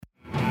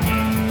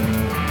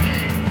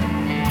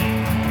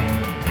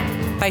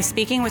By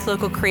speaking with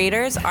local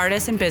creators,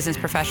 artists, and business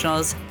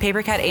professionals,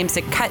 Papercut aims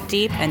to cut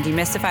deep and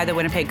demystify the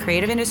Winnipeg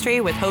creative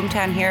industry with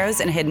hometown heroes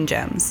and hidden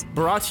gems.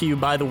 Brought to you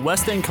by the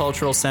West End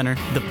Cultural Centre,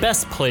 the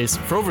best place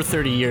for over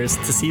 30 years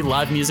to see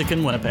live music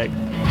in Winnipeg.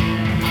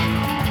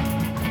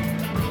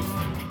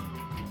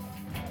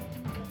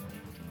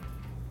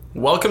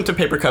 Welcome to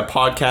Papercut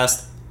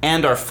Podcast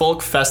and our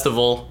Folk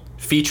Festival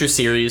feature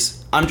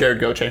series. I'm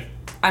Jared Goche.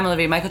 I'm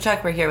Olivia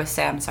Michaelchuk. We're here with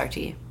Sam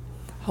Sartee.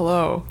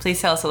 Hello.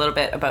 Please tell us a little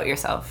bit about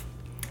yourself.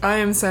 I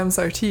am Sam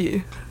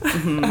Sartee.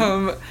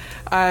 Mm-hmm.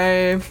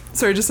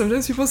 Just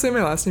sometimes people say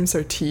my last name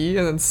Sartee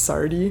and then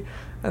Sardi,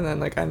 and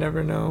then I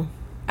never know.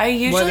 I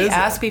usually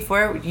ask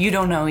before, you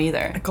don't know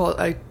either.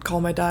 I call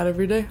my dad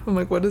every day. I'm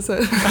like, what is it?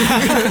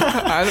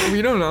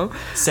 We don't know.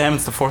 Sam,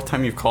 it's the fourth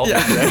time you've called me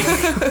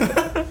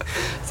today.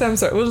 Sam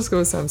Sartee. We'll just go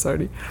with Sam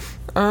Sartee.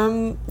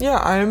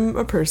 I'm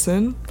a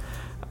person.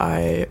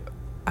 I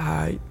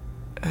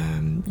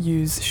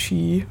use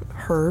she,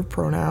 her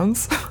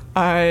pronouns.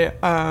 I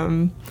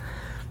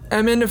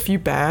am in a few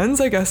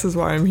bands, I guess is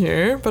why I'm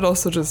here, but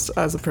also just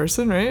as a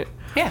person, right?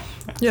 Yeah.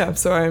 Yeah,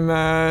 so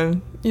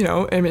I'm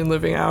in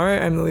Living Hour.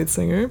 I'm the lead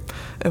singer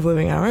of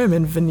Living Hour. I'm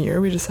in Veneer.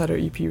 We just had our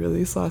EP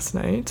release last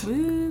night.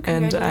 Woo,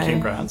 and I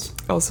Congrats.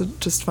 also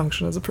just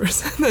function as a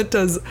person that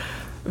does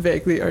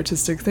vaguely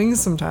artistic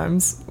things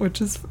sometimes, which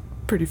is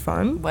pretty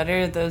fun. What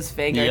are those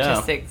vague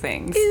artistic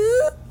things?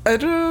 I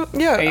don't know.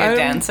 Yeah. Are you a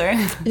dancer?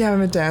 Yeah,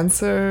 I'm a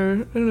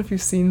dancer. I don't know if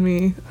you've seen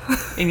me.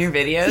 In your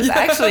videos? Yeah.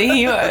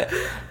 Actually,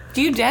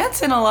 do you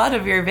dance in a lot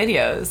of your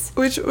videos?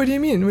 What do you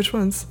mean? Which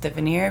ones? The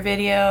Veneer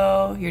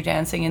video, you're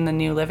dancing in the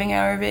new Living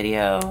Hour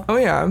video. Oh,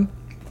 yeah.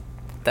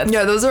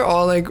 Those are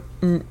all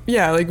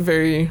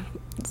very...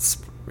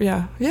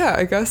 Yeah,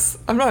 I guess.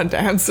 I'm not a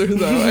dancer,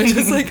 though. I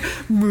just,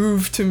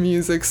 move to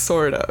music,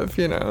 sort of,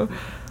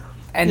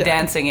 And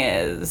dancing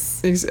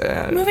is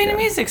moving to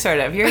music,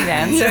 sort of. You're a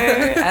dancer.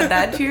 Add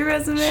that to your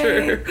resume.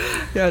 Sure.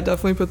 Yeah,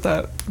 definitely put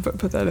that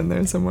in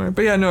there somewhere.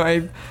 But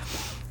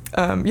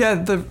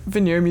the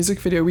Veneer music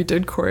video, we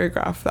did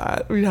choreograph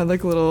that. We had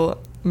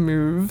little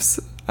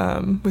moves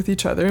with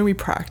each other, and we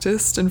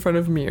practiced in front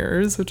of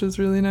mirrors, which was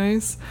really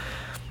nice.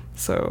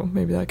 So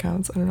maybe that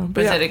counts. I don't know.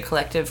 But was it a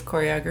collective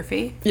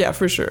choreography? Yeah,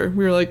 for sure.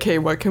 We were like, hey,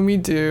 what can we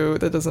do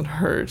that doesn't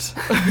hurt?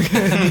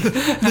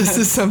 This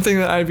is something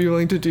that I'd be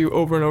willing to do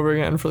over and over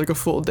again for a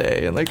full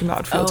day and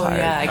not feel tired.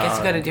 Yeah, I guess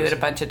you got to do it a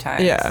bunch of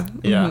times. Yeah.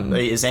 Yeah. Mm-hmm.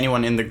 Is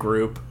anyone in the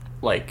group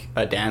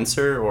a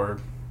dancer or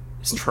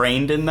is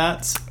trained in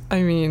that?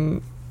 I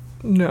mean,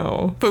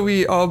 no. But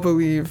we all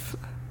believe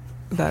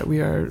that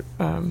we are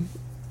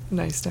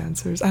nice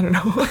dancers. I don't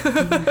know.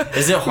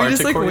 Is it hard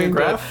to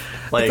choreograph?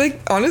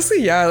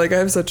 Honestly, yeah. I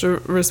have such a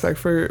respect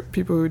for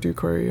people who do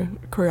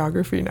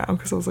choreography now,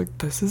 because I was like,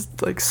 this is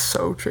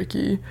so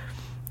tricky,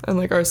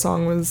 and our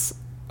song was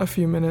a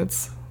few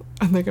minutes,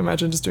 and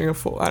imagine just doing a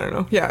full. I don't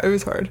know. Yeah, it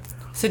was hard.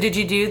 So did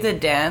you do the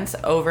dance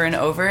over and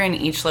over in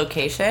each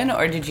location,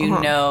 or did you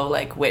know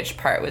which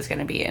part was going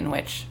to be in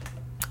which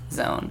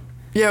zone?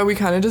 Yeah, we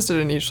kind of just did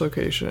it in each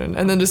location,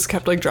 and then just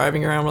kept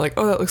driving around. We're like,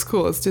 oh, that looks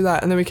cool, let's do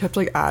that. And then we kept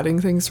adding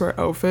things to our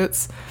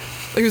outfits.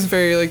 It was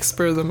very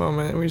spur of the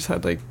moment, and we just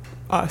had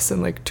us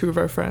and two of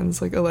our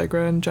friends,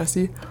 Allegra and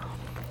Jessie.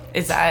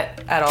 Is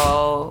that at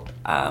all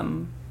a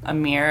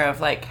mirror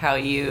of how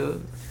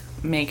you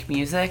make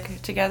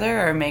music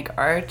together or make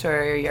art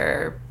or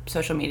your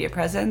social media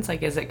presence?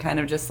 Is it kind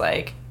of just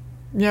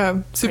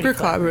yeah, super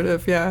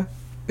collaborative. Yeah,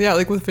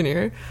 with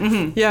Veneer.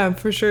 Mm-hmm. Yeah,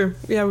 for sure.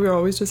 Yeah, we were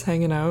always just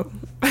hanging out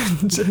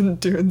and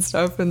doing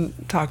stuff and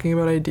talking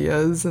about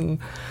ideas. And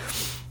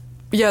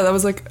yeah, that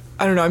was I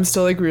don't know, I'm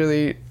still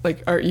really,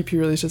 our EP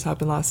release just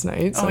happened last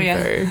night. So I'm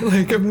very,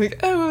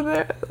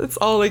 it's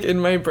all in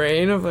my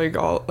brain of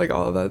all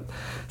of that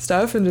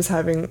stuff. And just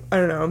having, I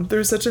don't know, there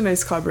was such a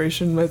nice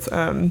collaboration with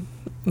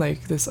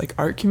this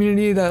art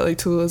community that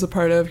Tula is a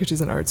part of, because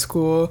she's in art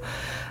school.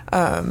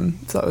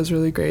 So that was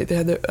really great. They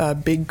had the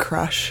Big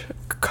Crush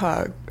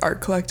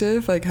art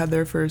collective had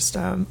their first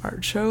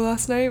art show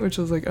last night, which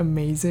was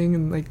amazing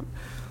and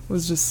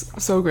was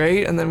just so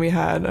great. And then we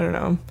had, I don't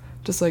know,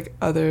 just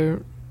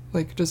other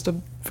just a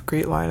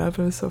great lineup.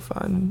 It was so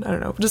fun. I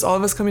don't know, just all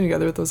of us coming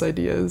together with those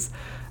ideas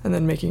and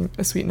then making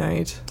a sweet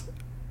night,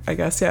 I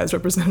guess. Yeah, as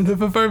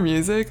representative of our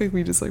music,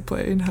 we just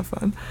play and have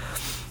fun.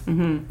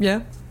 Mm-hmm.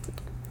 Yeah.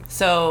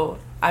 So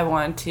I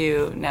want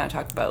to now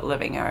talk about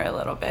Living Hour a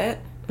little bit.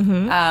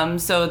 Mm-hmm.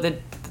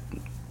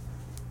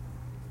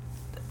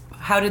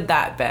 How did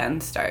that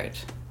band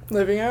start?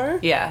 Living Hour?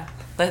 Yeah.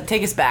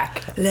 Take us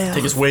back.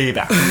 Take us way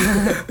back.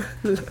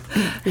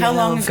 How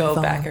long ago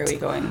back are we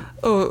going?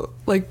 Oh,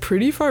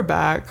 pretty far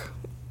back,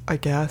 I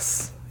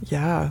guess.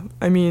 Yeah.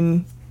 I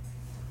mean,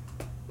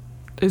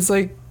 it's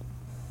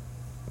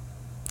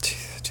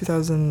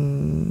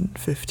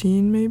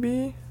 2015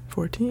 maybe?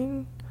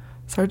 14?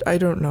 It's hard. I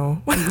don't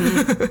know.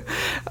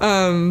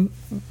 Mm-hmm.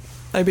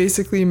 I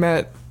basically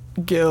met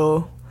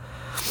Gil,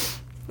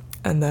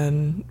 and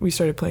then we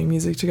started playing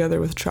music together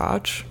with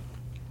Chach,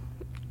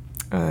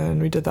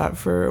 and we did that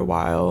for a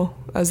while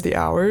as the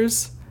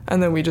Hours,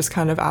 and then we just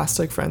kind of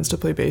asked friends to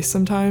play bass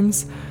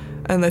sometimes,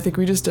 And I think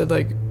we just did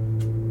like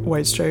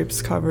White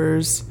Stripes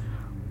covers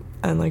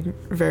and like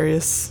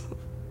various,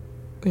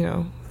 you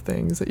know,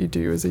 things that you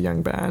do as a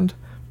young band.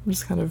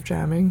 Just kind of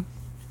jamming.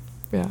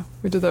 Yeah,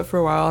 we did that for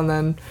a while, and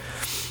then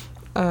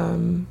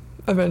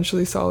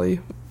eventually Solly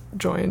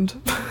joined.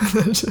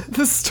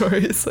 The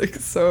story is like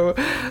so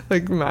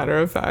like matter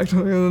of fact.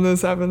 And then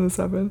this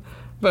happened.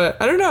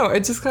 But I don't know.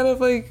 It just kind of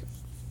like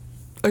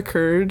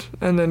occurred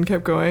and then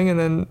kept going, and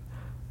then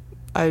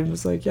I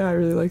was like, yeah, I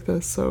really like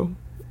this, so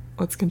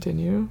let's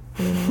continue.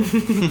 I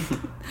don't know.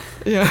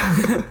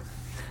 Yeah.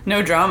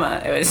 No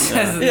drama. It was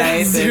just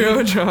nice.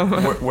 Zero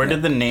drama. Where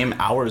did the name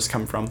Hours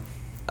come from?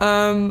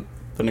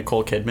 The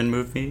Nicole Kidman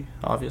movie,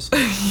 obviously.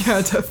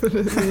 Yeah,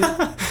 definitely.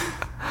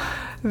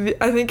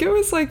 I think it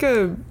was like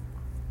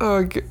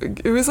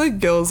it was like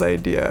Gil's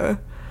idea.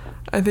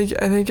 I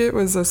think it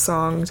was a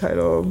song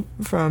title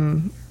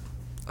from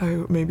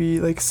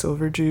maybe like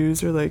Silver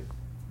Jews or like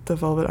the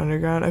Velvet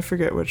Underground. I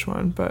forget which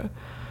one, but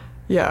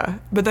yeah.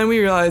 But then we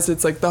realized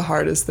it's like the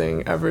hardest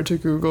thing ever to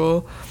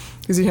Google,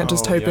 because you can't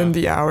just type in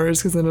the hours,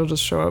 because then it'll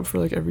just show up for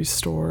like every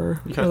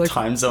store. You got like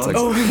time zones. Like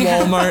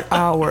Walmart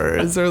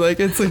hours, or like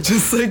it's like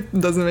just like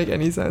doesn't make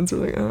any sense. Or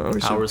like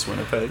Hours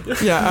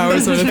Winnipeg. Yeah,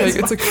 Hours Winnipeg.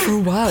 It's like for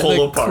what?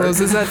 Polo like Park.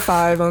 Closes at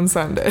 5 on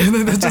Sunday. And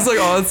then that's just like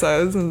all it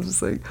says, and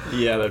just like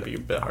Yeah, that'd be a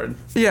bit hard.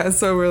 yeah.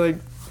 So we're like,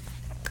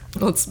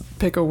 let's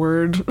pick a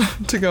word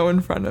to go in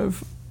front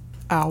of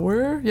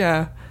hour.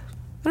 Yeah,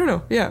 I don't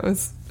know. Yeah,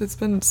 it's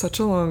been such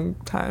a long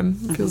time.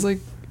 It feels like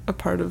a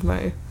part of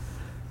my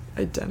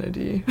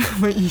identity,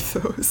 my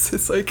ethos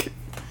is like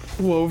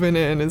woven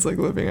in, is like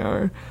Living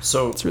Hour.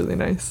 So it's really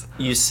nice.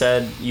 You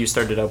said you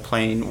started out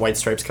playing White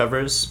Stripes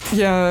covers.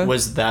 Yeah.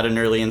 Was that an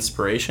early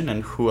inspiration,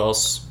 and who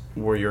else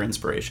were your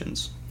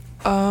inspirations?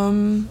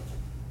 Yeah,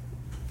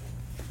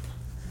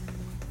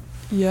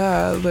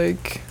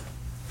 like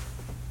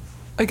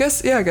I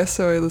guess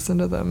so. I listen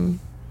to them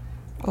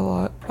a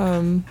lot.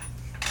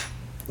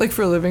 Like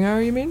for Living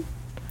Hour, you mean?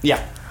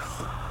 Yeah.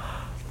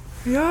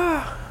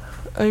 Yeah.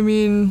 I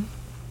mean,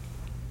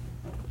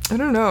 I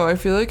don't know. I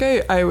feel like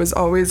I was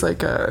always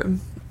like a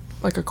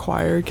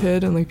choir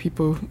kid, and like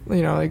people,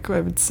 you know, like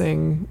I would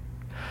sing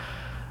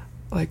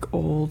like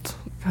old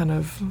kind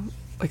of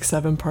like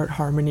 7-part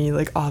harmony,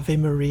 like Ave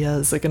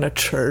Marias, like in a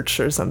church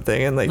or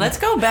something, and like let's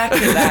go back to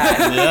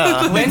that.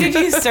 Yeah. When did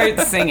you start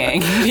singing?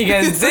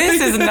 Because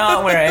this is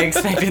not where I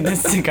expected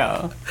this to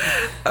go.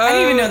 I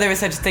didn't even know there was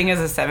such a thing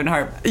as a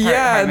 7-part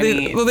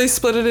harmony. They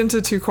split it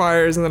into 2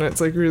 choirs, and then it's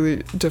like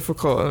really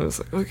difficult, and it's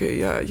like,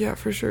 okay, yeah,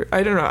 for sure.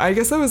 I don't know. I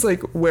guess that was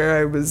like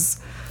where I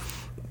was,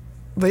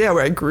 but yeah,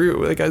 where I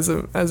grew, like as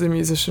a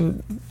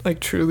musician, like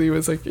truly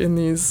was like in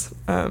these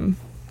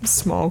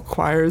small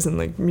choirs and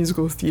like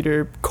musical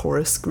theater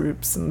chorus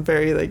groups, and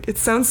very like, it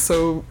sounds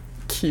so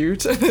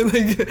cute.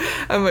 Like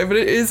I'm like, but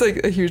it is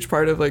like a huge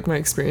part of like my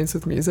experience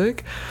with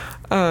music.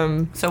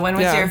 So when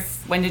was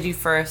when did you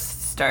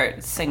first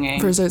start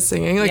singing? Or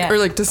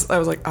like just I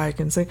was like, I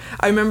can sing.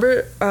 I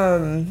remember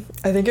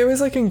I think it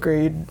was like in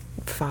grade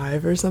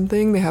 5 or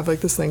something, they have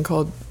like this thing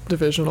called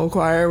divisional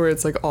choir, where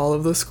it's like all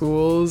of the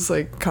schools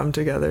like come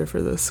together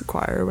for this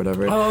choir or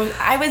whatever. Oh,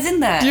 I was in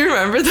that. Do you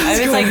remember that? I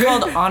was like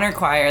called honor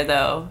choir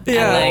though.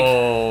 Yeah.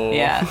 And,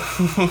 yeah.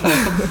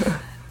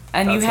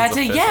 And you had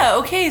to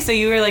okay, so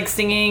you were like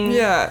singing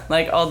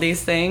like all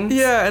these things.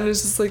 Yeah, and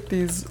it's just like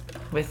these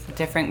with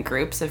different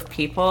groups of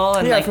people,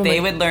 and like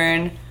they would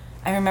learn.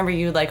 I remember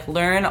you like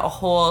learn a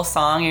whole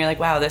song and you're like,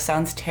 wow, this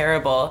sounds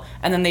terrible.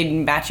 And then they'd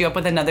match you up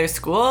with another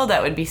school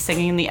that would be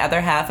singing the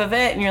other half of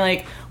it. And you're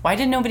like, why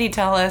did nobody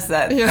tell us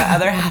that the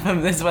other half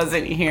of this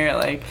wasn't here?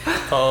 Like,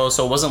 oh,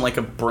 so it wasn't like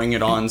a Bring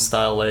It On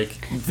style,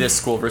 like this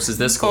school versus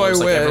this school. Oh, it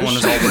was I like wish. everyone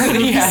was all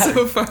yeah.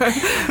 so fun.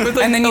 With,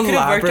 like, and then you could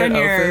have worked on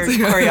your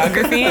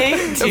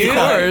choreography too. Of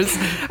course.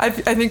 I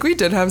think we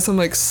did have some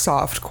like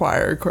soft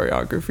choir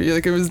choreography.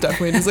 Like it was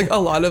definitely just like a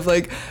lot of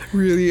like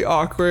really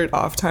awkward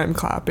off time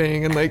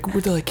clapping, and like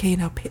we're like, hey,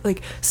 now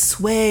like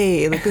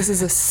sway, like this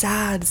is a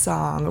sad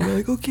song, and we're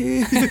like,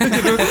 okay.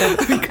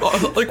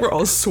 Like we're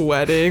all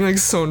sweating, like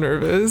so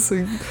nervous,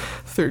 like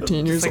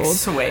 13 years like old.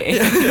 Sway.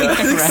 Yeah,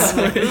 like,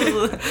 sway.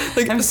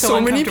 Like I'm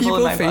so many uncomfortable in people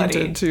my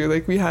fainted body. too.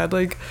 Like we had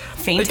like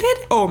Fainted?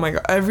 Like, oh my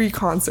god! Every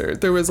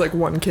concert there was like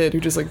one kid who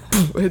just like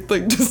hit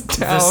like just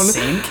down. The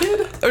same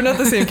kid? Or not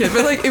the same kid,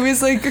 but like it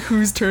was like,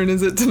 whose turn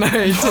is it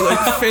tonight to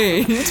like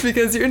faint,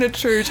 because you're in a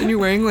church and you're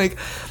wearing like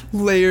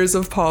layers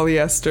of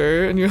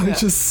polyester, and you're like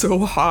just so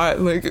hot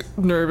and like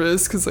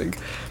nervous, because like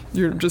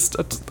you're just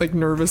like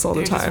nervous all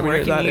the time. Just when you're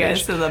working that you guys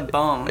age. to the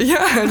bone.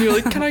 Yeah, and you're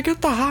like, can I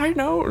get the high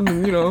note?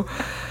 And you know,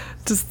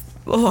 just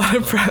a lot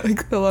of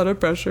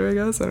pressure, I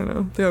guess. I don't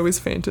know. They always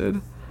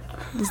fainted.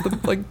 It was the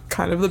like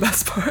kind of the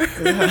best part.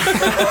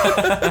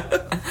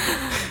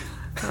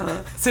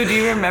 So do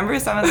you remember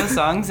some of the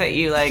songs that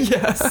you like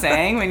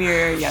sang when you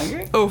were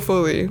younger? Oh,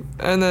 fully.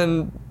 And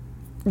then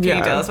Can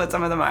you tell us what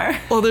some of them are?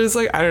 Well, there's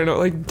like, I don't know,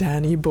 like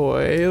Danny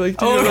Boy. Like,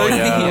 do you know, like,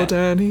 yeah. oh,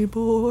 Danny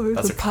Boy.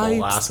 That's the a pipes,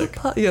 classic.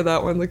 yeah,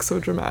 that one, like so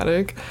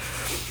dramatic.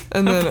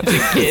 And then a bunch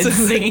of kids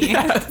singing.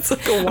 Yeah, it's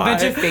like a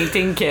bunch of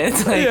fainting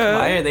kids. Like,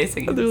 why are they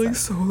singing? And they're like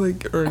so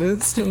like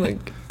earnest and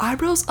like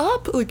eyebrows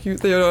up. Like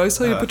they always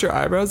tell you to put your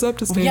eyebrows up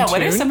to stay in tune.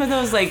 What are some of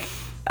those like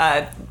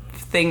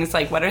things,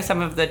 like what are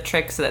some of the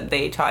tricks that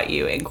they taught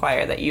you in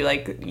choir that you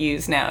like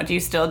use now? Do you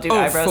still do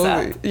eyebrows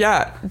fully. up?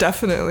 Yeah,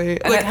 definitely.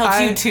 And like, that helps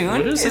you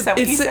tune? Is that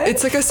what you said?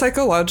 It's like a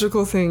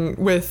psychological thing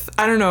with,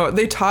 I don't know,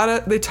 they taught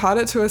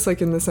it to us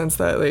like in the sense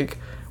that like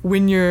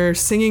when you're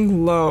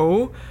singing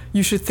low,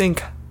 you should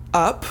think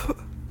up.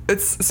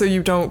 It's so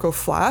you don't go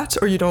flat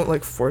or you don't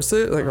like force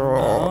it like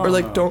or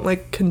like don't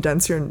like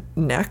condense your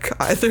neck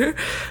either,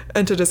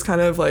 and to just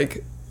kind of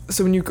like,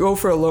 so when you go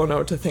for a low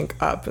note to think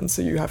up, and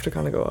so you have to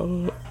kind of go,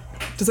 oh.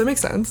 Does that make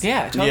sense?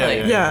 Yeah,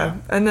 totally. Yeah.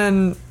 And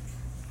then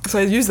so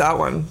I use that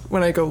one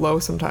when I go low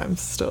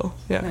sometimes still.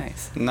 Yeah.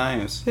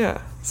 Nice.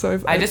 Yeah.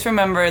 So I just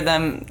remember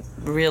them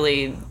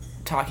really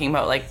talking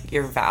about like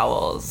your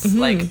vowels,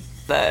 like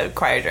the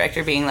choir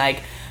director being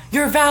like,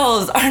 your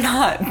vowels are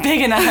not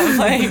big enough.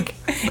 Like,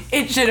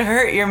 it should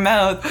hurt your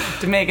mouth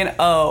to make an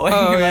O. And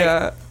you're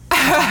like,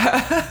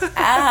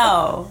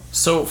 ow.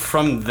 So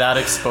from that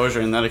exposure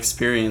and that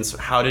experience,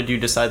 how did you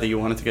decide that you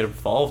wanted to get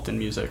involved in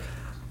music?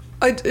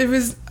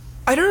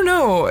 I don't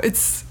know.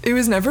 It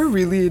was never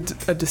really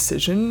a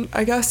decision,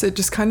 I guess. It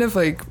just kind of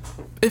like,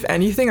 if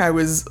anything, I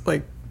was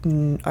like,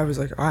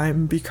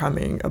 I'm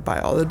becoming a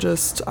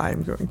biologist.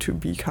 I'm going to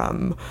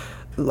become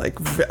like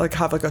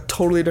have like a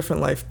totally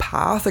different life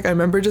path. Like I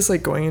remember just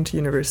like going into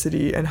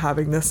university and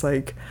having this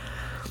like,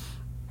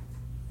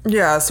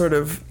 yeah, sort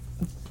of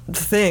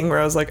thing where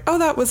I was like, oh,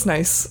 that was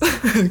nice.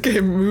 Okay,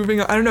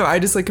 moving on. I don't know. I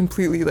just like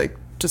completely like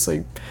just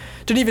like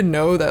didn't even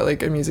know that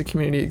like a music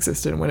community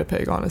existed in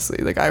Winnipeg, honestly.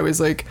 Like I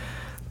was like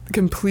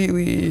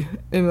completely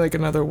in like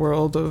another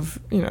world of,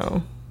 you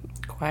know,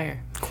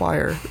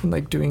 choir and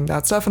like doing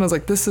that stuff, and I was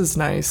like, this is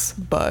nice,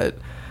 but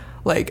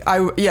like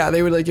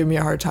they would like give me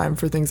a hard time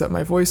for things that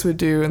my voice would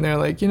do, and they're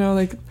like, you know,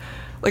 like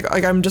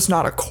I'm just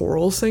not a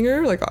choral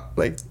singer, like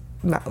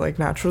not like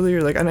naturally,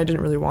 or like, and I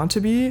didn't really want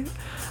to be.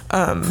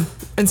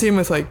 And same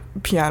with like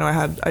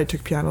piano. I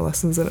took piano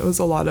lessons, and it was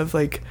a lot of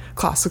like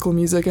classical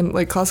music, and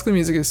like classical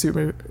music is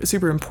super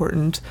super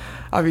important,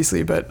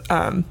 obviously, but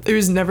it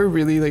was never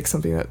really like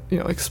something that, you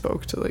know, like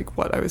spoke to like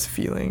what I was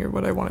feeling or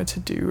what I wanted to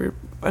do,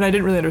 and I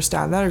didn't really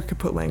understand that or could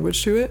put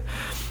language to it.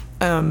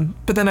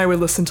 But then I would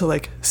listen to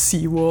like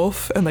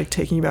Seawolf and like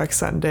Taking Back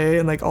Sunday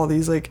and like all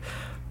these like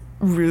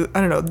really,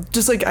 I don't know,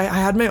 just like I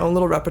had my own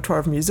little repertoire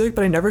of music,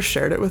 but I never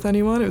shared it with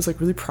anyone. It was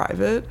like really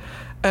private,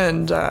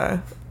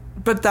 and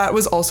but that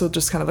was also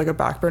just kind of like a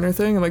back burner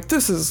thing. I'm like,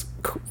 this is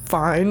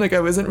fine. Like I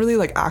wasn't really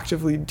like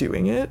actively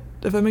doing it,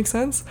 if that makes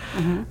sense.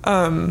 And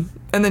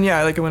then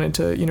like I went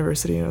into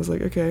university and I was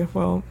like, okay,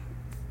 well,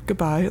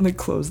 goodbye, and like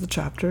closed the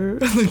chapter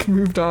and like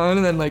moved on,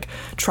 and then like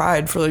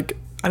tried for like,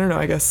 I don't know,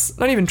 I guess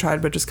not even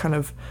tried, but just kind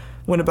of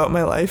went about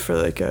my life for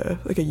like a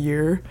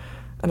year,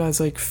 and I was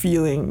like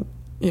feeling,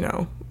 you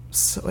know,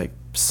 like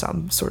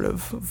some sort of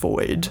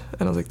void,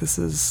 and I was like, this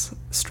is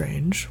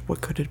strange,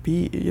 what could it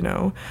be, you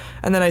know?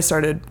 And then I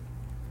started,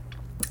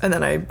 and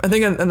then I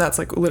think, and that's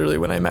like literally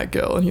when I met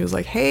Gil, and he was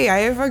like, hey, I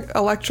have an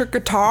electric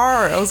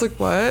guitar. I was like,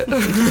 what? And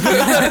then,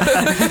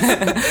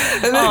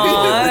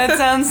 that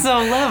sounds so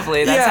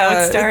lovely. That's how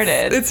it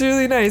started. It's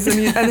really nice. And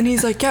then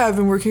he's like, yeah, I've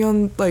been working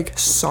on like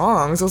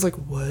songs. I was like,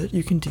 what?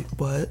 You can do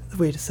what?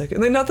 Wait a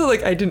second. Like, not that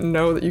like I didn't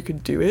know that you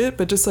could do it,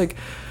 but just like,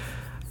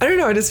 I don't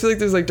know, I just feel like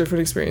there's like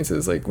different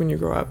experiences like when you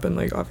grow up, and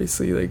like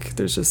obviously like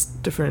there's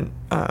just different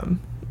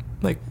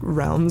like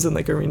realms and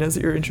like arenas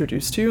that you're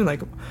introduced to, and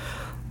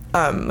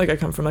like I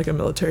come from like a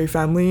military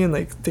family, and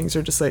like things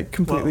are just like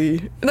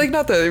completely like,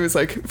 not that it was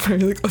like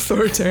very like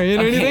authoritarian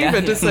or anything,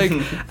 but just like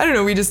I don't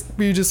know, we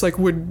just like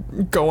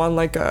would go on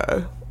like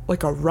a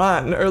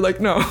run, or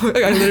like no,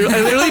 like I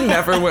literally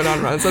never went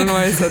on runs. I don't know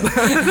why I said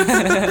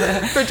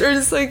that. But or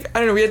just like, I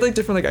don't know, we had like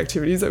different like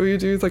activities that we would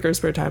do with like our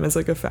spare time as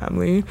like a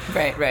family.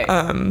 Right.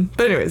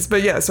 But anyways,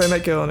 yeah, so I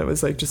met Gil, and it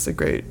was like just a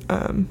great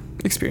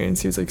experience.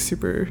 He was like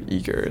super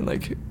eager and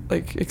like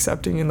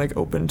accepting and like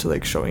open to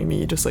like showing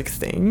me just like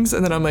things.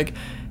 And then I'm like,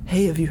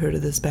 hey, have you heard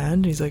of this band?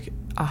 And he's like,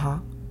 uh-huh.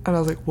 And I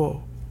was like,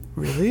 whoa,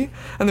 really?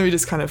 And then we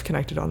just kind of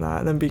connected on that,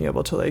 and then being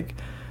able to like,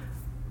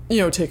 you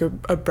know, take a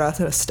breath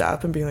and a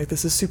step and being like,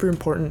 this is super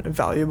important and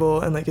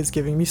valuable, and like it's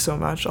giving me so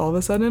much all of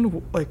a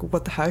sudden, like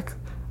what the heck,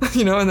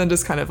 you know? And then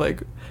just kind of like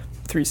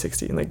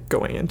 360 and like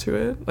going into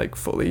it like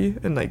fully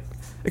and like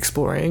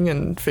exploring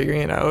and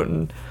figuring it out,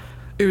 and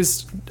it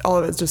was, all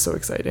of it's just so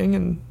exciting.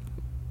 And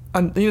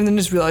you know, then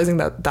just realizing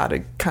that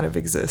it kind of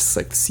exists,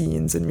 like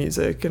scenes and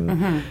music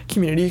and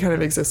community kind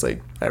of exists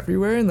like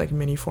everywhere in like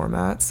mini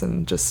formats,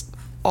 and just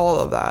all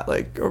of that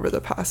like over the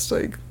past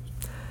like,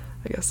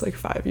 I guess like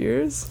 5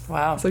 years.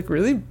 Wow. It's like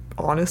really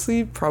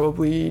honestly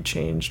probably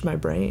changed my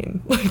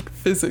brain, like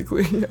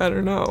physically, I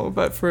don't know,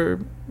 but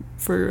for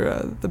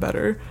the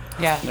better.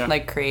 Yeah,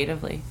 like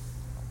creatively.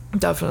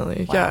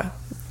 Definitely. Wow.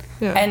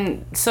 Yeah.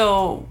 And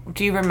so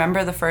do you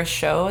remember the first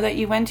show that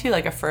you went to,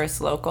 like a first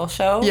local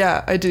show?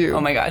 Yeah, I do. Oh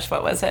my gosh,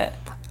 what was it?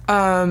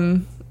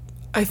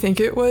 I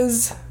think it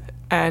was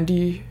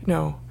Aiden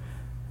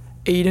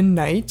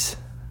Knight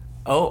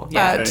Oh,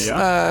 yeah.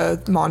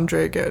 at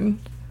Mondragon.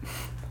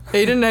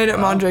 Aiden Knight at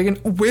Mondragon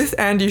with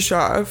Andy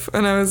Schaaf,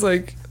 and I was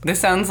like, This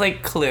sounds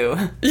like Clue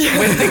with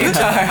the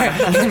guitar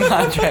and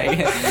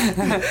Mondragon.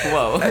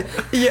 Whoa.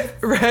 yeah,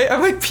 right?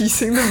 I'm like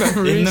piecing the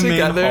memory In the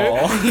together. main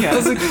hall. I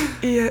was like,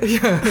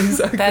 yeah,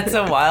 exactly. That's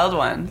a wild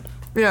one.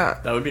 Yeah.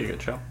 That would be a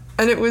good show.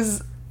 And it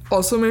was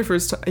also my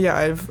first time.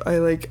 Yeah,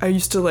 I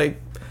used to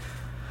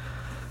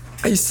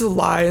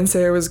lie and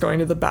say I was going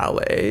to the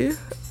ballet.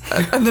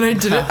 And then I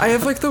didn't. I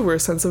have like the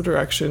worst sense of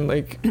direction,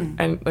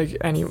 and like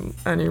anyone.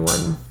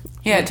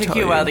 Yeah, it took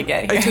you a while to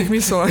get here. It took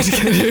me so long to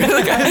get here.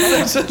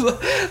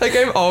 Like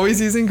I'm always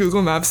using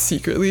Google Maps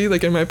secretly,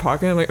 like in my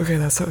pocket. I'm like, okay,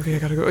 I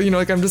gotta go. You know,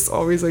 like I'm just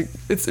always like,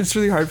 it's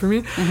really hard for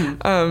me.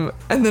 Mm-hmm.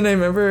 And then I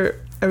remember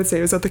I would say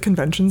I was at the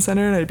convention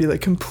center, and I'd be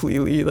like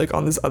completely like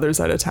on this other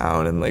side of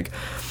town, and like,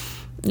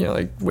 you know,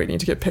 like waiting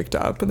to get picked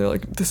up, and they're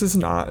like, this is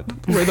not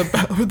where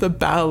the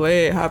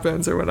ballet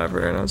happens or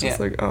whatever. And I was just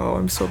like, oh,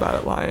 I'm so bad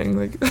at lying.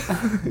 Like.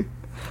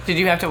 Did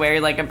you have to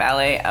wear like a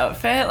ballet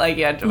outfit? Like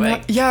you had to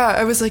like... Yeah,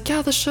 I was like,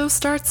 yeah, the show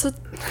starts at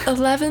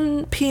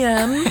 11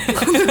 p.m. And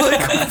they're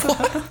like,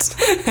 what?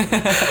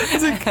 I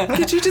was like,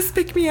 could you just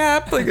pick me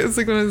up? Like, it's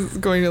like when I was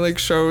going to like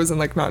shows and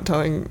like not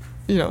telling,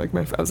 you know, like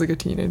I was like a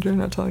teenager,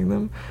 not telling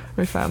them,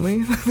 my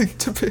family,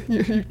 like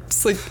you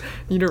just like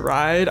need a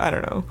ride. I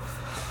don't know.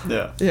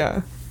 Yeah.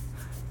 Yeah.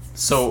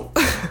 So.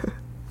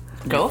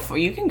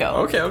 You can go.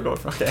 Okay, I'll go.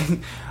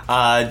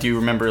 Okay. Do you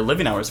remember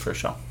Living Hours for a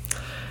show?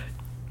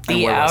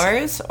 The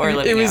Hours or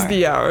Living Hour? It was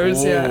The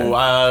Hours, yeah.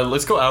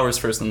 Let's go Hours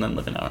first and then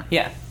Living Hour.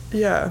 Yeah.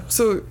 Yeah,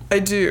 so I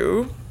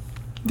do.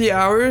 The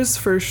Hours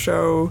first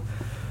show,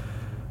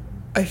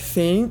 I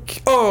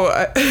think.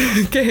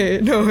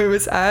 Okay, no, it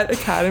was at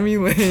Academy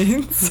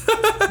Lanes.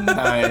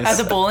 Nice. At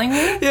the bowling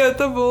lane? Yeah, at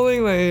the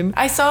bowling lane.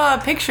 I saw a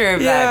picture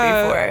of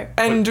that before.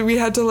 And we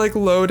had to like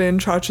load in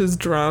Chach's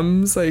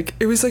drums. Like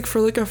it was like for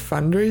like a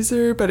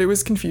fundraiser, but it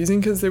was confusing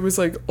because there was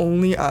like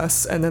only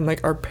us and then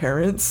like our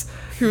parents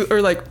who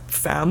or like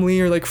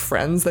family or like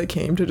friends that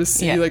came to just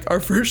see like our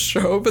first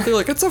show. But they're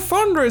like, it's a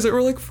fundraiser.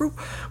 We're like,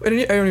 I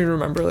don't even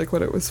remember like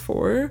what it was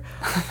for,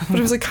 but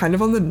it was like kind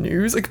of on the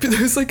news. Like there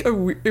was like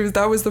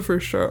that was the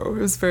first show. It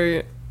was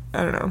very,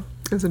 I don't know.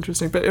 It was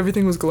interesting, but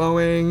everything was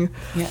glowing.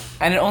 Yeah,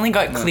 and it only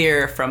got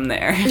clear from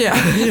there. Yeah.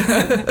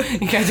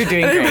 You guys are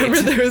doing great. I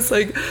remember there was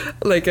like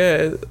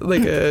a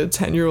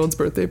 10-year-old's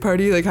birthday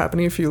party like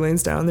happening a few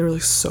lanes down. They were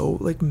like so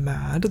like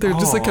mad. They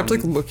just like kept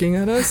like looking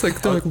at us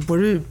like they're like, what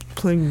are you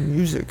playing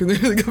music? And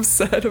they're like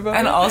upset about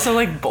and it. also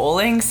like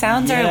bowling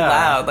sounds are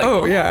loud.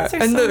 Like,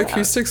 and so the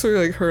acoustics were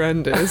like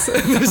horrendous.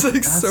 It was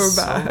like so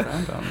bad.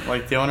 Random.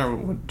 Like the owner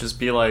would just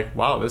be like,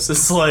 wow, this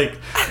is like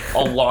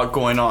a lot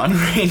going on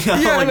right now.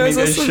 Yeah, like and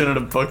maybe I shouldn't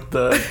have booked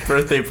the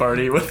birthday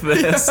party with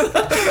this.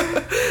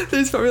 They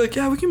just probably like,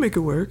 yeah, we can make it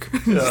work.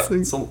 Yeah,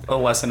 it's a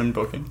lesson in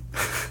booking.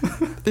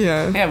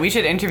 Yeah, we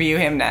should interview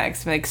him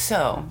next. Like,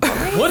 so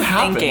what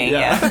happened? Thinking?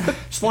 Yeah.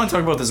 Just want to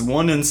talk about this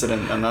one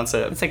incident and that's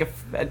it. It's like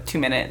a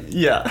 2-minute.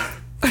 Yeah.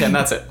 Okay, and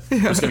that's it.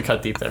 I'm just gonna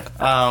cut deep there.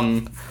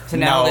 So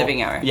now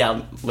Living Hour.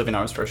 Yeah, Living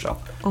Hour's first show.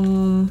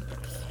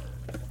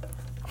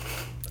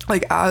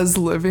 Like as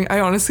Living, I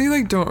honestly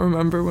like don't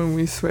remember when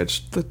we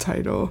switched the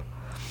title.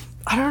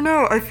 I don't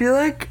know. I feel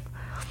like.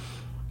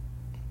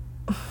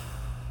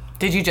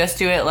 Did you just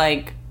do it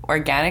like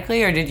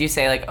organically, or did you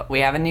say like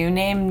we have a new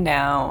name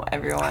now,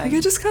 everyone? I think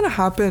it just kind of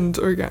happened.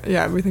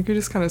 Yeah, we think we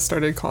just kind of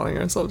started calling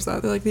ourselves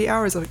that. They're like The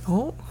Hours. Like,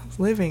 oh,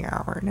 Living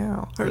Hour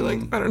now, or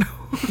like I don't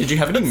know. Did you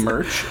have any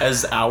merch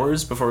as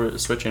Hours before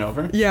switching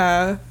over?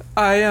 Yeah,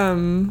 I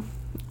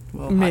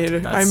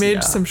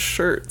made some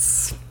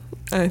shirts.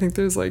 And I think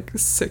there's like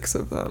 6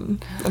 of them,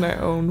 and I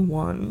own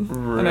one.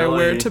 Really? And I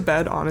wear it to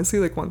bed honestly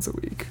like once a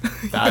week.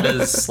 That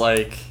is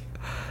like.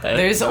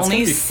 There's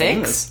only 6?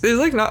 Famous. There's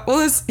like not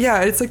well.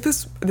 It's like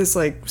this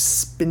like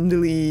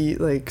spindly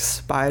like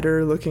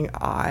spider looking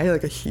eye,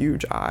 like a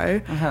huge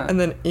eye, and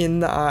then in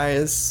the eye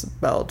is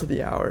spelled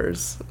The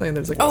Hours. Like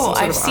there's like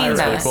I've seen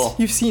that. Really cool.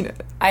 You've seen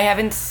it. I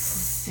haven't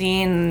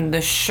seen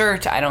the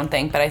shirt, I don't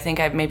think, but I think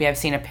I've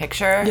seen a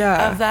picture of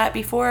that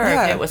before, or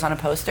if it was on a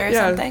poster or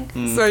something.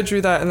 So I drew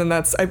that, and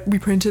then we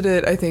printed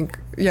it. I think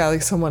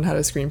like someone had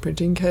a screen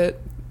printing kit.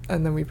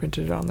 And then we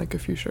printed it on like a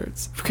few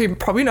shirts. Okay,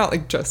 probably not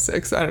like just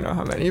 6. I don't know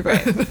how many,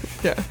 but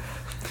yeah.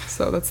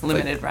 So that's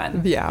limited like,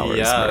 run. The Hours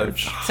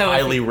merch. So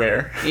highly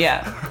rare.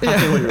 Yeah.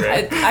 Highly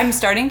rare. I'm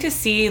starting to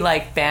see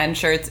like band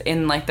shirts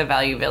in like the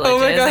Value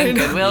Villages and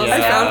Goodwills.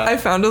 Yeah. I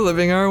found a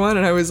Living Hour one,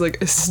 and I was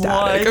like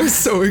ecstatic. What? I was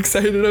so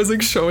excited. I was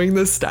like showing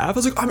the staff. I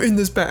was like, I'm in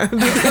this band.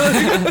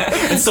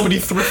 And somebody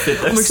thrifted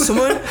this. I'm like,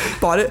 someone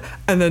bought it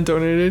and then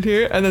donated it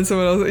here, and then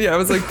someone else. Yeah, I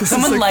was like, this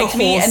someone is like liked the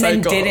whole me and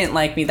cycle. then didn't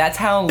like me. That's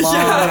how long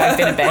I've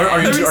been a band.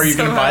 Are you so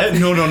gonna buy it?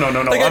 No.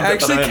 Like, I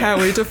actually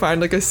can't wait to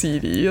find like a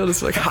CD. I'll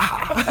just be like,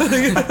 ha.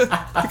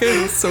 Like,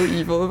 I'm so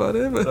evil about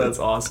it, but that's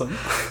awesome.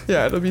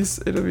 Yeah, it'll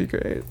be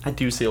great. I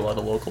do see a lot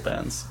of local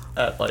bands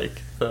at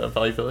like the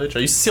Value Village. I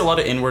used to see a lot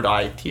of Inward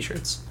Eye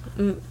t-shirts.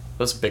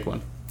 That's a big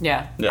one.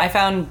 Yeah. Yeah. I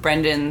found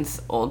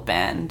Brendan's old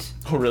band.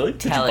 Oh, really?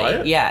 Did Kelly. you buy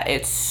it? Yeah,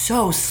 it's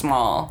so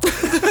small.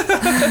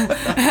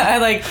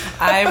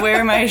 I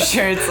wear my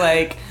shirts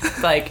like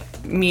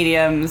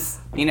mediums,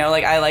 you know,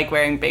 like I like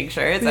wearing big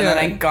shirts, and then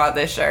I got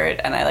this shirt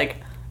and I like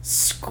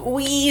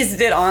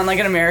squeezed it on like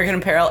an American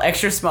Apparel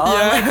extra small.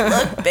 Yeah. I'm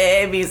like, look,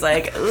 babe. He's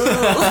like, ooh.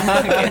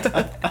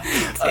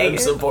 I'm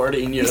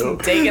supporting you.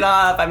 Take it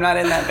off. I'm not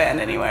in that band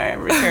anymore.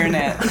 Return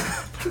it.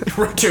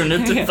 Return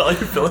it to Value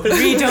Village.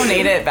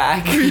 Redonate it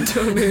back.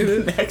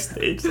 Redonate it. Next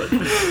stage, like,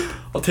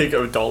 I'll take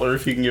 $1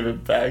 if you can give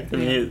it back. I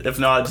mean, if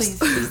not,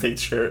 just take the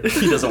shirt.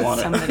 He doesn't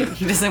want it.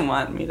 He doesn't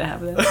want me to have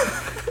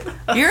that.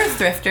 You're a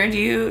thrifter. Do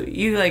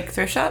you like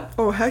thrift shop?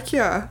 Oh, heck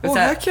yeah. that-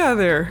 Heck yeah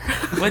there.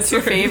 What's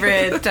your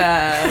favorite?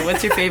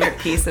 What's your favorite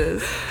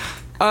pieces?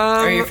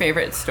 Or your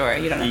favorite store?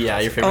 You don't know. Yeah,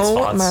 your favorite Oh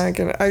spots. my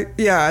goodness.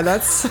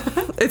 That's,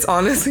 it's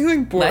honestly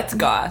like Let's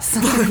goss.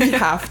 we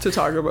have to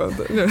talk about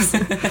this.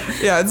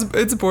 Yeah,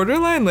 it's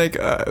borderline like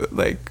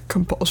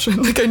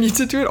compulsion. Like I need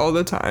to do it all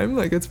the time.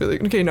 Like it's really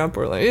okay. Not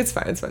borderline. It's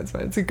fine.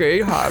 It's a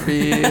great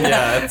hobby.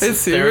 Yeah, it's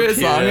super as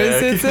long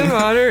as it's in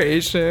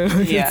moderation.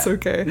 Like, Yeah. it's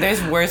okay.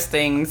 There's worse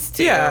things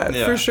too. Yeah,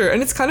 for sure.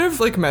 And it's kind of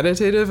like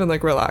meditative and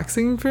like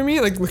relaxing for me.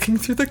 Like looking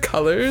through the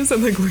colors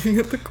and like looking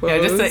at the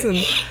clothes. just like, and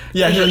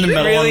Yeah, you're in the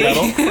middle Really? on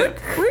metal.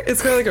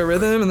 it's got like a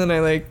rhythm, and then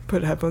I like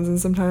put headphones in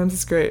sometimes.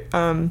 It's great.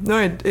 No,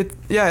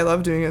 I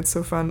love doing it. It's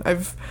so fun.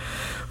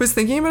 Was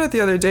thinking about it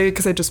the other day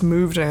because I just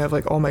moved and I have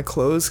like all my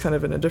clothes kind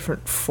of in a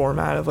different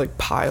format of like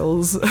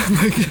piles.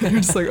 Like you're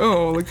just like,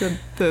 oh, look at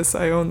this,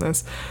 I own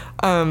this.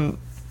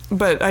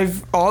 But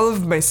all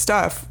of my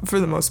stuff for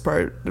the most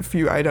part, a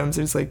few items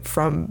is like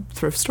from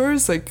thrift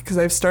stores, like because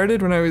I've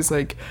started when I was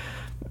like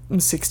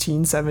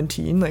 16,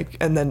 17, like,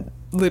 and then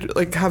literally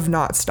like have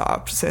not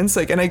stopped since,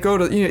 like, and I go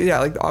to, you know, yeah,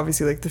 like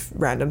obviously like the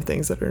random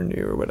things that are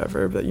new or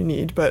whatever that you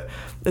need, but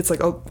it's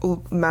like a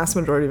mass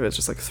majority of it's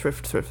just like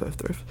thrift,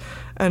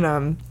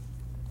 and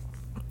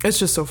it's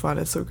just so fun.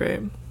 It's so great.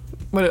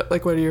 What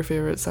are your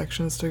favorite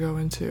sections to go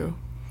into?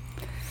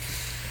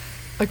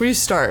 Like, where do you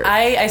start?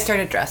 I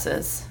started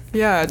dresses.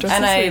 Yeah,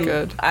 dresses And are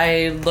good.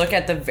 I look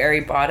at the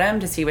very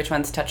bottom to see which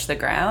ones touch the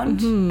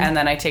ground, and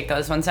then I take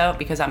those ones out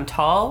because I'm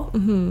tall.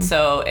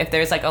 So if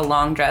there's like a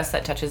long dress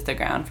that touches the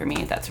ground for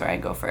me, that's where I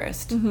go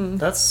first.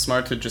 That's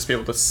smart to just be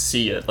able to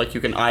see it. Like,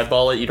 you can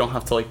eyeball it. You don't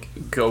have to, like,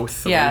 go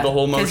through Yeah, the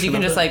whole motion because you can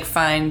of just it. like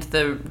find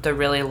the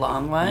really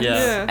long ones,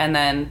 Yeah. and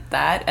then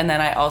that, and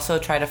then I also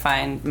try to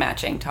find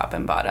matching top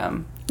and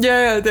bottom.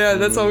 Yeah,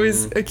 that's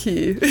always a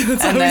key.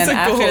 That's And always then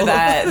a goal. after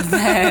that,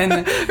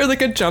 then or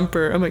like a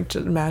jumper. I'm like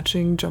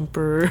matching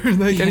jumper.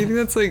 Like anything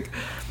that's like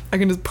I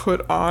can just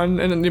put on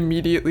and then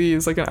immediately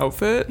is like an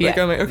outfit. Like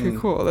Yeah. I'm like, okay,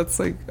 cool. That's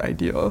like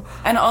ideal.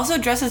 and also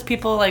dresses,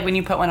 people like when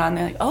you put one on,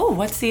 they're like, oh,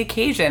 what's the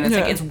occasion? It's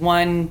Yeah. like it's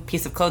one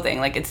piece of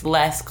clothing, like it's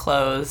less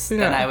clothes than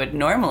Yeah. I would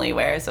normally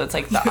wear. So it's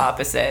like the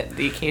opposite.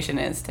 The occasion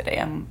is today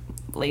I'm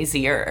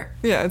lazier.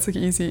 Yeah, it's like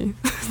easy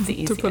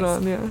The to put easiest.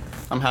 on. Yeah.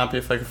 I'm happy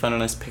if I can find a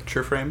nice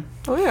picture frame.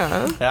 Oh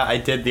yeah. Yeah, I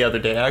did the other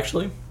day,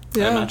 actually.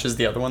 Yeah. It matches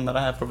the other one that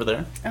I have over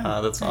there.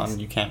 That's nice. on.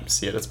 You can't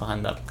see it. It's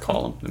behind that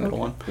column, the middle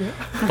one. Yeah.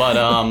 But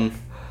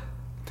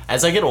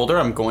as I get older,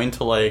 I'm going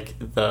to like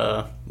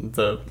the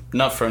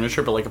not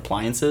furniture, but like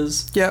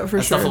appliances. Yeah, for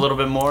and sure. stuff a little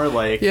bit more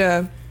like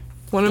Yeah.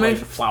 One of like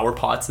my flower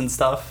pots and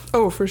stuff.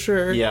 Oh, for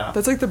sure. Yeah.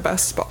 That's like the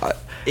best spot.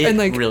 It and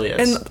like really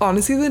is. And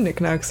honestly, the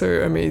knickknacks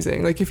are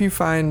amazing. Like if you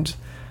find,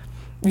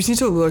 you just need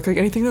to look like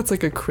anything that's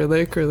like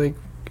acrylic or like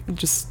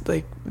just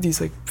like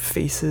these like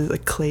faces,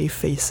 like clay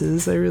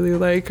faces I really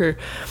like, or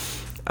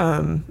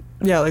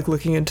yeah, like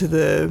looking into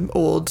the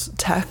old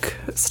tech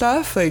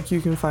stuff, like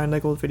you can find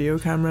like old video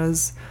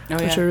cameras,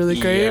 which yeah. are really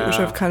great, which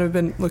Yeah. I've kind of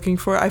been looking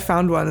for. I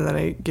found one and then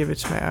I gave it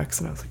to my ex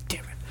and I was like,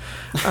 damn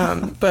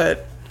it.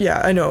 But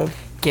yeah, I know.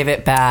 Give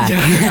it back.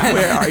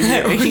 Where are Are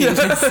you? you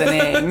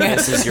listening?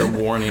 This is your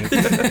warning.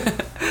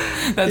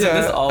 That's what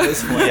Yeah. this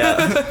always for.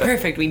 Yeah.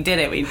 Perfect. We did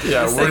it. We did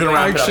Yeah, this we're gonna thing.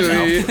 wrap it up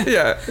now. Actually,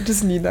 yeah, I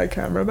just need that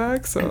camera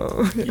back.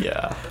 So,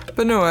 Yeah.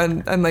 but no,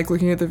 and like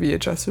looking at the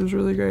VHS was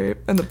really great,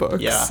 and the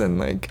books, Yeah. and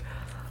like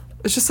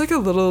it's just like a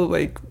little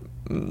like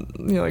you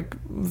know, like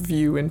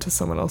view into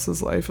someone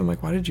else's life. I'm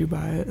like, why did you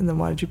buy it, and then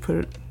why did you put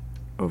it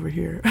over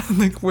here?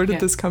 Like, where did Yeah.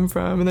 this come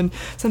from? And then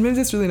sometimes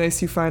it's really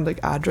nice you find like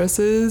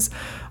addresses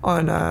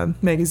on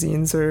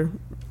magazines or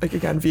like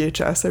again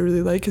VHS. I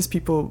really like because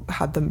people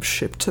had them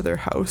shipped to their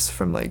house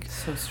from like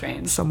So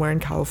strange. somewhere in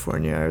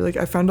California. Or like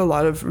I found a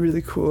lot of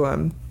really cool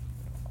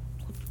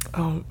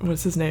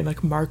what's his name, like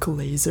Bob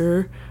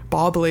Laser,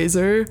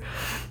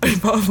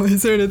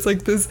 and it's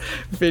like this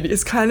video,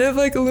 it's kind of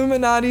like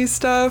Illuminati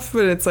stuff,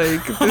 but it's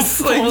like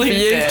this like Holy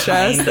shit.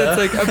 VHS that's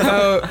like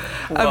about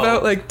Whoa.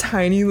 like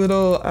tiny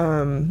little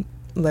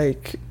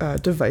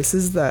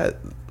devices that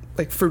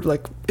like for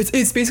like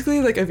it's basically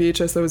like a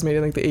VHS that was made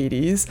in like the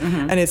 80s,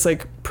 and it's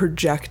like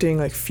projecting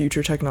like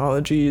future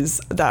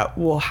technologies that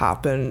will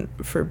happen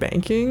for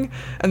banking,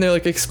 and they're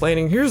like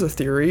explaining, here's a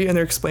theory, and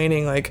they're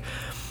explaining like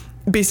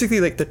basically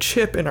like the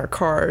chip in our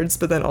cards,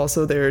 but then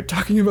also they're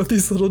talking about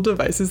these little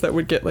devices that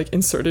would get like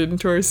inserted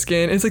into our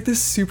skin. It's like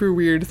this super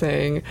weird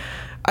thing.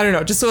 I don't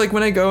know, just so like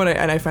when I go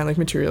and I find like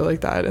material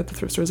like that at the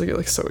thrift stores, I get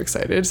like so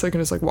excited, so I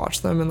can just like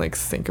watch them and like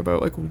think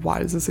about like why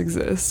does this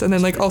exist, and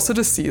then like also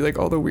to see like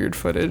all the weird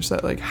footage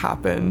that like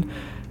happen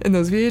in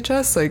those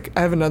VHS. Like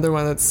I have another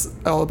one that's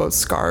all about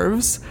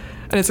scarves,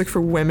 and it's like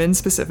for women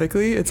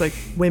specifically. It's like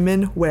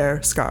women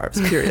wear scarves,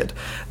 period.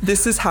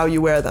 This is how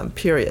you wear them,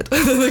 period.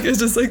 Like it's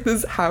just like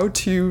this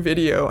how-to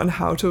video on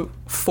how to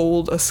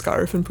fold a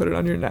scarf and put it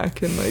on your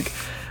neck and like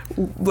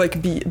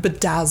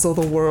bedazzle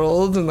the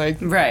world and like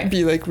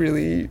be like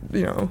really,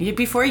 you know. Yeah,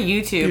 before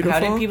YouTube, beautiful. How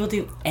did people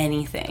do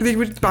anything? They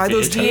would buy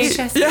those tapes.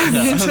 VHS. Yeah,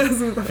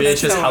 VHS.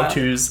 VHS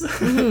how-tos.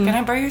 Can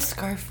I borrow your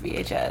scarf,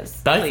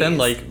 VHS? Back please? then,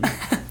 like,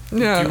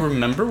 Yeah. do you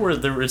remember where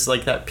there was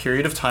like that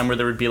period of time where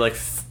there would be like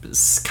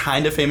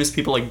kind of famous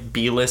people, like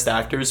B-list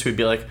actors, who'd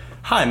be like,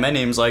 "Hi, my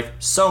name's like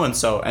so and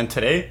so, and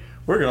today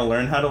we're gonna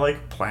learn how to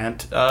like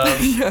plant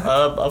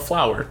a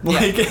flower."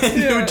 Like,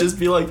 and it would just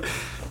be like,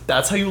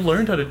 that's how you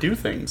learned how to do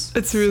things.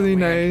 It's really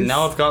nice.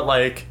 Now I've got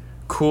like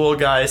cool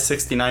guy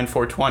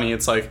 69420.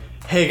 It's like,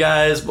 hey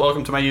guys,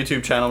 welcome to my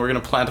YouTube channel. We're gonna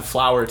plant a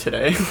flower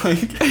today.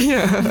 Like,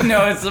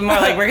 No, it's more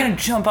like we're gonna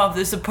jump off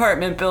this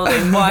apartment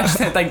building, watch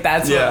it. Like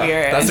that's what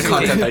we're. That's the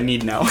content I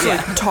need now.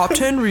 Yeah. Top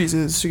 10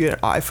 reasons to get an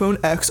iPhone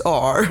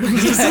XR.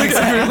 Just like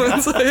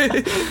everyone's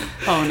like,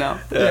 Oh no.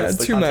 Yeah, it's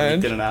the too content mad.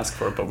 we didn't ask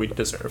for, but we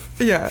deserve.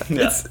 yeah.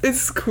 Yeah.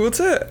 It's cool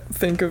to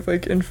think of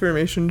like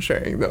information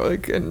sharing though,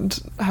 like, and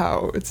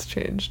how it's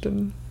changed,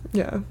 and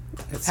yeah.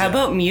 How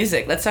about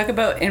music? Let's talk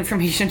about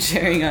information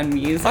sharing on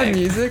music. On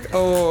music,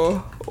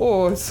 oh,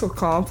 it's so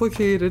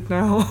complicated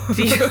now.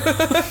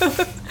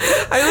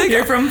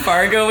 You're from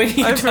Fargo when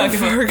you I'm talk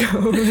from about.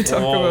 Fargo when we talk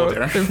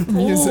about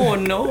music. Oh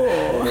no.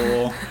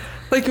 Oh,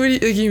 Like, what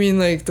do you mean,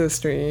 like the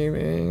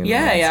streaming? And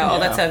Yeah, all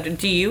that Yeah. stuff.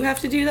 Do you have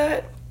to do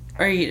that,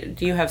 or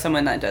do you have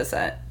someone that does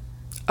that?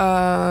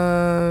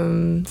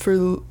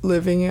 For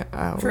living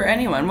out. For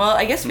anyone? Well,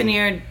 I guess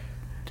Veneer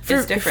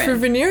is different. For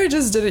Veneer, I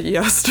just did it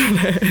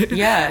yesterday.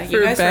 Yeah, you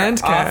for guys are off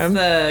Bandcamp.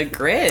 the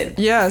grid.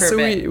 Yeah, for a so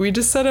bit. we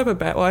just set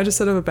up I just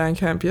set up a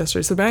Bandcamp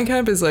yesterday. So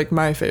Bandcamp is like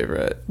my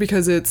favorite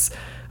because it's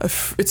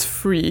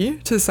free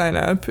to sign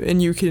up,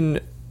 and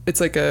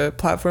it's like a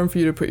platform for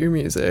you to put your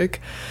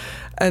music,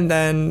 and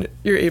then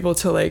you're able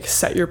to like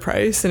set your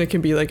price, and it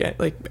can be like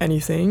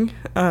anything,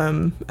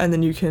 and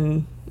then you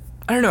can,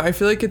 I don't know, I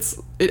feel like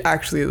it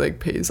actually like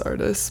pays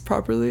artists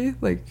properly,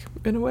 like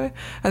in a way.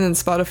 And then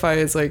Spotify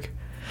is like,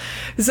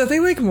 it's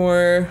nothing like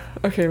more,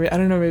 okay, I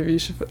don't know, maybe you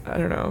should, I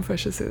don't know if I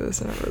should say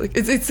this or not, but like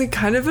it's like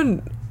kind of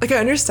like I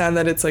understand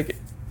that it's like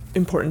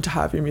important to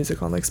have your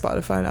music on like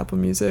Spotify and Apple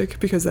Music,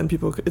 because then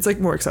it's like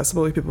more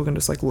accessible, like people can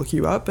just like look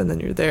you up and then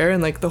you're there,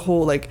 and like the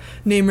whole like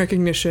name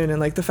recognition and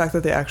like the fact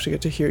that they actually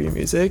get to hear your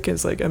music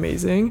is like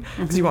amazing,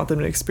 because you want them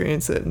to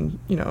experience it and,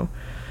 you know,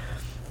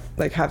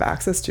 like have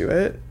access to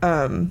it.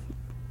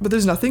 But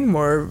there's nothing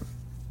more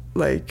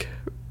like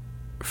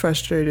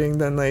frustrating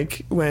than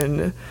like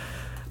when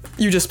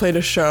you just played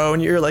a show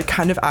and you're like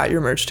kind of at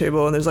your merch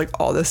table and there's like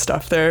all this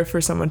stuff there for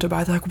someone to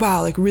buy. They're like,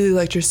 wow, like really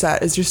liked your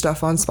set. Is your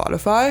stuff on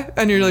Spotify?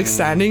 And you're like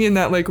standing in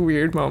that like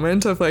weird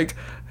moment of like,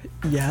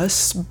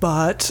 yes,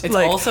 but It's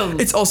like also-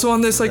 it's also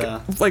on this like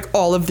Yeah. like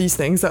all of these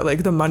things that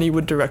like the money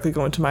would directly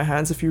go into my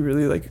hands. If you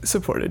really like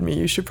supported me,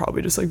 you should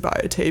probably just like buy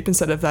a tape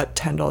instead of that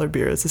 $10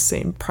 beer is the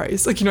same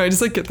price. Like, you know, I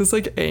just like get this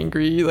like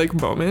angry like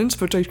moment,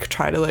 which I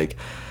try to like,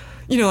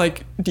 you know,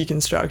 like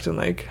deconstruct and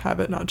like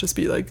have it not just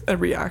be like a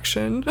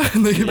reaction. Like,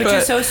 Which but,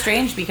 is so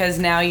strange, because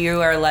now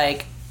you are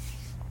like,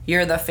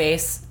 you're the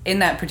face in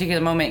that particular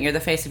moment. You're the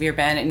face of your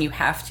band, and you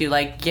have to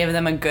like give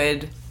them a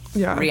good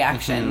yeah.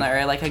 reaction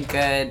or like a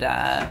good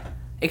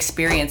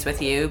experience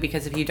with you,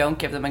 because if you don't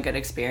give them a good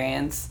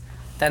experience,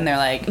 then they're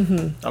like,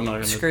 I'm not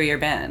gonna. screw your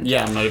band.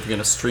 Yeah, I'm not even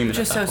gonna stream it.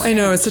 Just at that so point.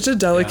 I know, it's such a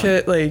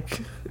delicate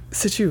like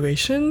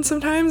situation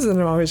sometimes, and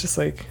I'm always just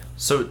like,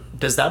 So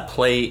does that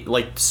play,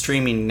 like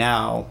streaming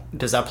now,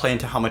 does that play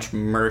into how much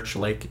merch,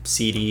 like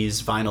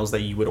CDs, vinyls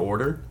that you would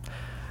order?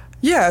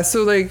 yeah,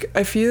 so like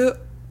I feel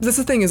that's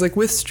the thing is like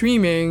with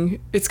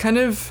streaming, it's kind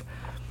of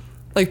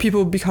like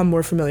people become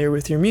more familiar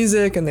with your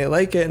music and they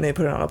like it and they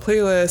put it on a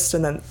playlist,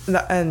 and then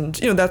and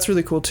you know that's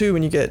really cool too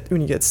when you get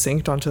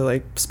synced onto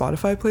like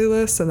Spotify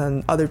playlists, and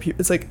then other people,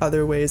 it's like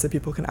other ways that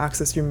people can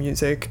access your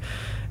music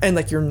and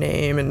like your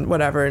name and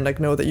whatever, and like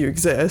know that you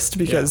exist,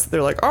 because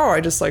they're like, oh, I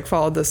just like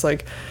followed this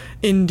like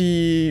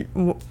indie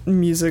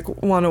music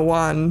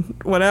 101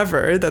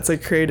 whatever that's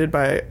like created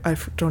by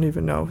don't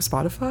even know,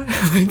 Spotify.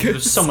 Like,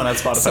 There's someone at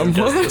Spotify who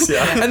does this,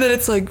 yeah. and then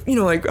it's like, you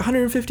know, like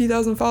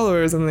 150,000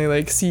 followers, and they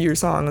like see your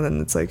song, and then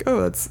it's like,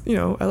 oh, that's, you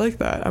know, I like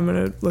that, I'm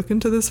gonna look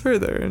into this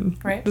further,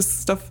 and Right. just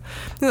stuff,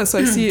 you know. So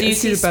I see Do you I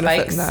see see the benefit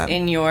spikes in that.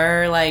 in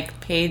your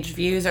like page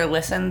views or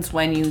listens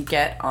when you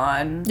get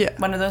on Yeah.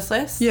 one of those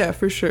lists? Yeah,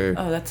 for sure.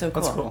 Oh, that's so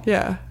cool. That's cool.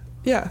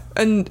 Yeah,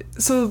 and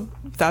so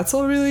that's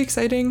all really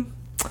exciting.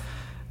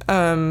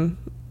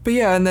 But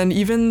yeah, and then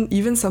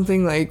even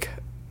something like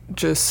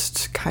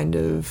just kind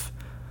of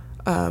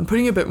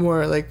putting a bit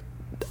more like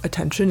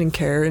attention and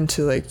care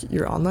into like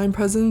your online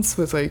presence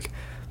with like,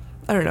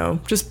 I don't know,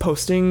 just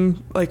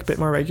posting like a bit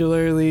more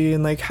regularly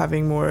and like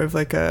having more of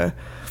like a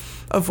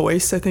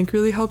voice, I think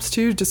really helps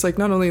too. Just like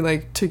not only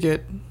like to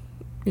get,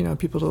 you know,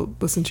 people to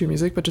listen to your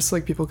music, but just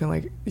like people can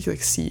like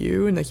see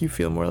you and like you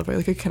feel more of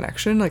like a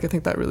connection. Like I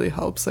think that really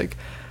helps. Like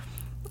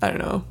I don't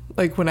know,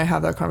 like when I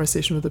have that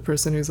conversation with the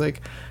person who's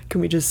like,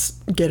 can we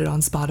just get it on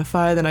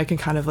Spotify, then I can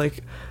kind of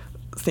like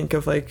think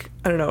of like,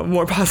 I don't know,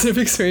 more positive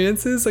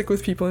experiences like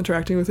with people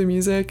interacting with the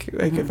music.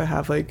 Like if I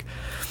have like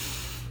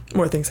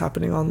more things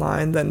happening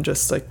online than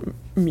just like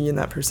me and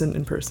that person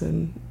in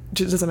person.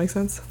 Does that make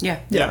sense?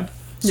 Yeah.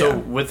 So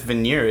with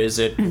Veneer, is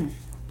it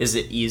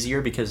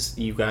easier because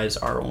you guys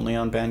are only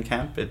on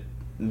Bandcamp?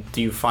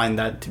 Do you find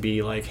that to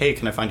be like, hey,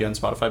 can I find you on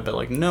Spotify? But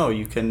like, no,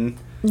 you can.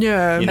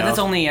 Yeah. You know? But it's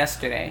only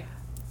yesterday.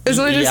 It's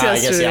only just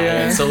yesterday. I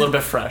guess, it's a little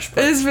bit fresh.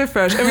 But. It is a bit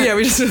fresh. I mean,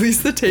 we just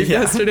released the tape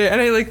yesterday,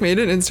 and I like made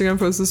an Instagram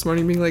post this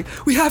morning being like,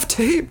 we have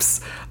tapes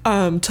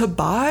to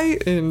buy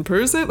in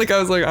person. Like I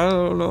was like, I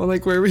don't know,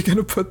 like where are we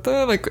gonna put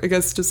them? Like I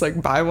guess just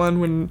like buy one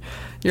when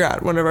you're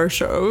at one of our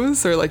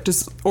shows, or like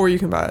or you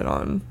can buy it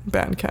on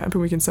Bandcamp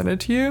and we can send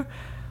it to you,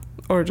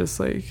 or just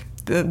like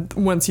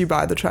once you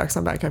buy the tracks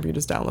on Bandcamp, you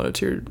just download it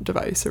to your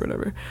device or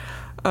whatever.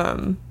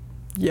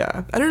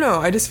 Yeah, I don't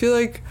know. I just feel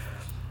like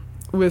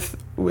with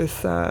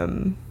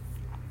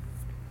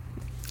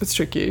it's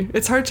tricky.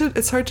 It's hard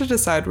to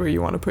decide where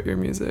you want to put your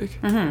music.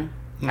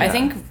 Mm-hmm. Yeah. I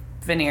think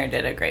Veneer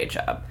did a great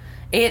job.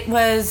 It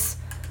was.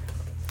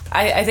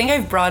 I think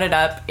I've brought it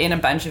up in a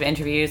bunch of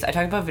interviews. I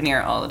talk about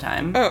Veneer all the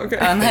time. Oh, okay.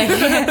 Like,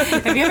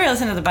 if you ever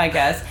listen to the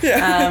podcast,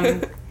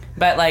 yeah.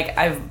 But like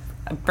I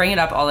bring it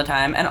up all the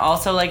time, and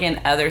also like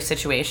in other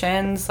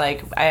situations,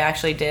 like I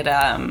actually did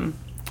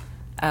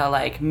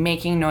like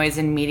making noise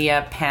in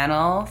media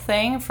panel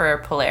thing for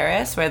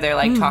Polaris, where they're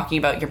like talking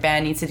about your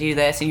band needs to do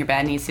this and your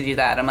band needs to do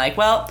that. I'm like,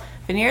 well,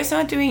 Veneer's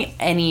not doing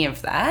any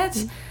of that.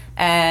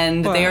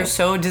 And they are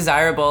so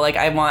desirable. Like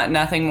I want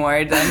nothing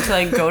more than to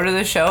like go to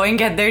the show and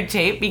get their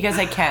tape because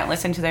I can't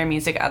listen to their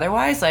music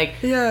otherwise. Like,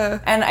 yeah.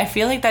 And I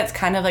feel like that's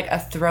kind of like a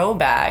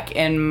throwback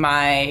in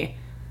my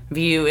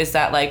view, is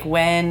that like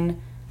when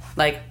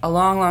like a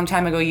long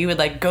time ago you would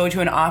like go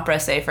to an opera,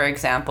 say for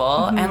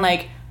example, and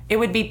like it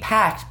would be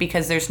packed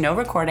because there's no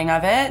recording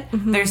of it.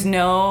 There's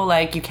no,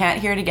 like, you can't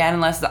hear it again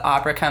unless the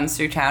opera comes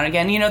through town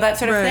again. You know, that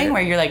sort of thing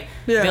where you're, like,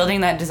 building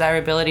that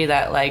desirability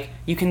that, like,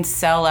 you can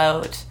sell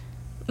out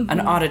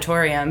an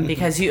auditorium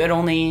because you can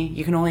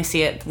only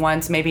see it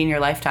once maybe in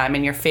your lifetime.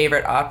 And your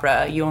favorite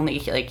opera, you only,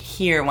 like,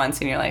 hear once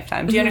in your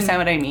lifetime. Do you understand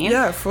what I mean?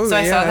 Yeah, fully, So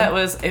I saw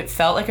it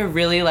felt like a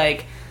really,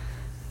 like,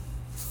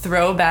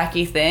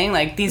 throwbacky thing.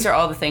 Like, these are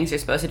all the things you're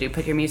supposed to do.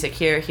 Put your music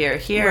here,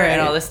 and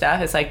all this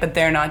stuff. It's like, but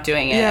they're not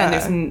doing it. Yeah. And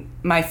there's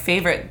my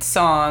favorite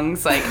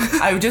songs. Like,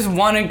 I just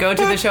want to go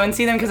to the show and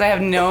see them because I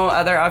have no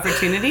other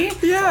opportunity.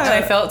 Yeah. And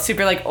I felt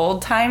super, like,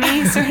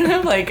 old-timey, sort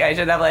of. Like, I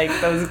should have, like,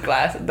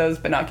 those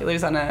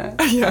binoculars on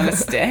a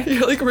stick.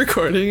 You're, like,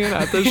 recording it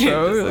at the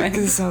show. You're like,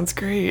 this sounds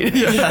great.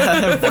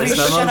 Yeah. Voice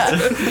Shut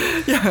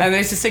memos. up. And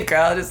there's just a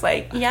girl just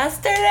like,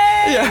 yesterday.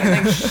 Yeah.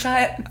 I'm like,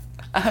 shut up.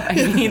 I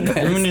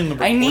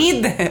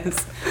need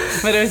this.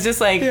 But it was just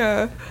like,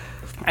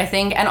 I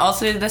think, and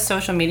also the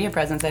social media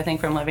presence, I think,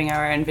 from Living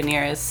Hour and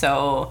Veneer is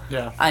so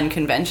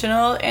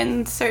unconventional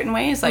in certain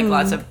ways. Like,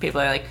 lots of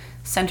people are like,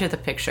 center the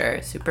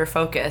picture, super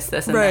focused,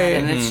 this and that.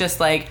 And it's just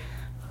like,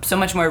 so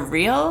much more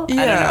real. I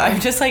don't know.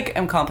 I'm just like,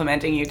 I'm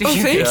complimenting you. Thank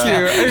you. I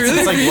really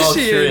it's like well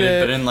appreciate curated,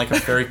 it. but in like a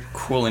very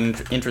cool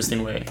and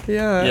interesting way.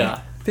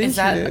 Yeah. Thank is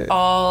that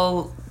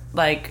all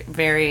like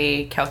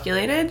very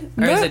calculated,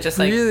 or is it just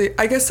like really?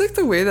 I guess like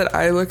the way that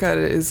I look at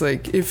it is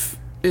like if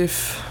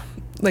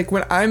like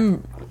when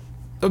I'm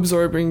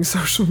absorbing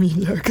social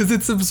media, because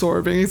it's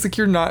absorbing, it's like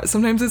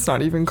sometimes it's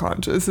not even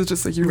conscious, it's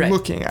just like you're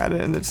looking at it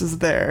and it's just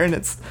there, and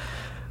it's,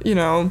 you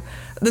know,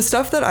 the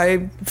stuff that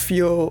I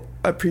feel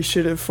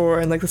appreciative for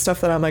and like the stuff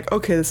that I'm like,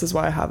 okay, this is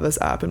why I have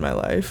this app in my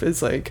life,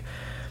 is like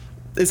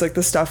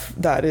the stuff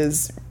that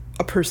is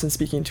a person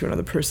speaking to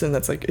another person,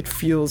 that's like, it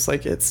feels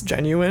like it's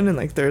genuine, and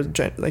like they're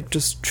like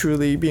just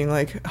truly being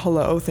like,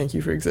 hello, thank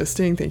you for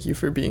existing, thank you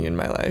for being in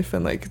my life,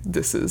 and like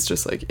this is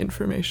just like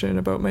information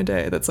about my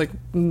day that's like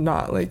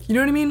not like, you know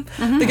what I mean?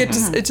 Like it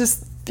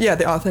just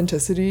the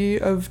authenticity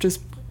of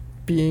just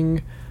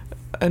being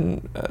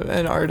an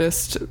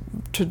artist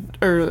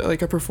or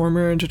like a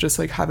performer, and to just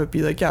like have it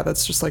be like,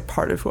 that's just like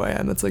part of who I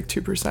am, that's like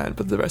 2%,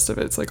 but the rest of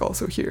it's like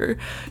also here,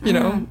 you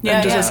know?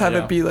 And just have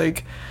it be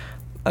like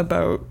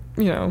about,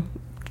 you know,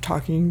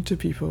 talking to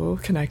people,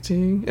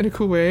 connecting in a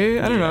cool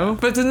way. I don't know.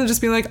 But it doesn't just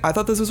be like, I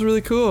thought this was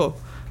really cool.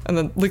 And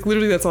then, like,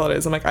 literally that's all it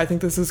is. I'm like, I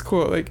think this is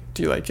cool. Like,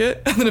 do you like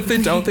it? And then if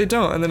they don't, they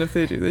don't. And then if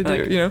they do, they do,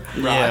 like, you know?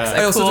 Rocks.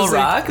 I also cool just,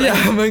 rock? Like,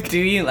 I'm like, do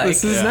you like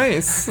this is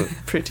nice.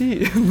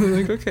 Pretty. And they're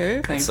like, okay.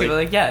 And people are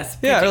like, yes.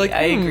 Pretty. Yeah, or like,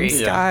 I agree.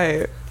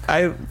 Sky.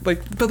 I,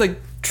 like, but, like,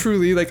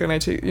 truly, like, when I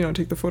take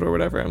the photo or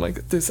whatever, I'm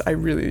like, this, I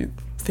really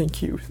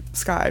thank you,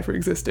 Sky, for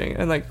existing.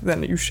 And like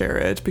then you share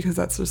it, because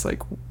that's just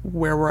like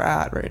where we're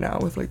at right now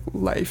with like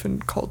life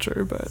and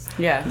culture. But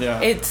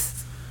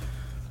it's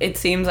it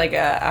seems like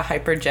a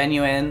hyper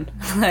genuine,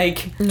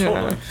 like,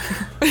 Totally.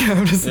 Yeah,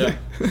 I'm just Yeah. like,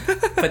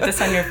 put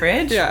this on your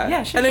fridge. yeah.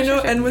 Yeah, sure. And I know,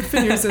 sure. and with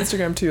Veneer's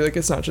Instagram too, like,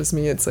 it's not just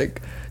me, it's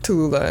like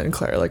Tallulah and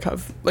Claire, like,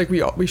 have, like,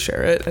 we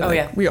share it, and Oh, like,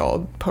 yeah. we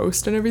all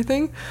post and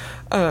everything.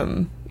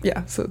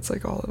 Yeah, so it's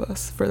like all of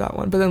us for that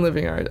one. But then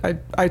Living Art,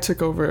 I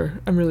took over,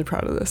 I'm really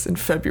proud of this, in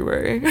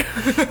February.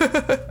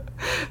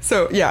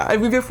 So yeah,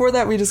 before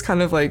that we just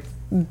kind of like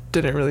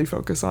didn't really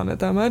focus on it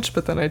that much,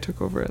 but then I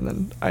took over, and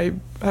then I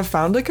have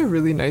found like a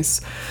really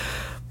nice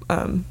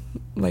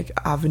like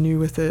avenue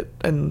with it,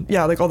 and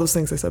yeah, like all those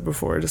things I said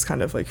before, just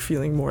kind of like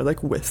feeling more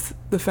like with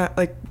the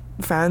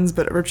fans,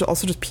 but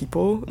also just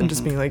people, and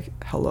just being like,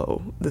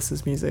 hello, this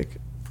is music,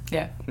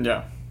 Yeah.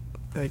 Yeah.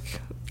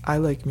 like I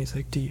like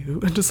music, do you?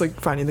 And just like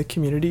finding the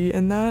community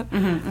in that.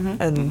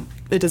 And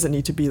it doesn't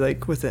need to be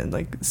like within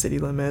like city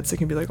limits, it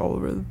can be like all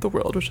over the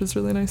world, which is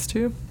really nice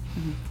too.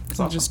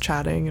 So awesome. just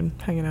chatting and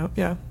hanging out.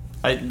 Yeah.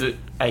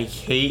 I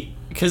hate,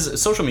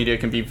 because social media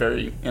can be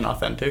very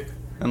inauthentic,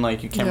 and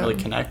like you can't Yeah. really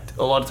connect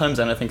a lot of times.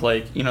 And I think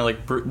like, you know,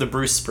 like the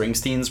Bruce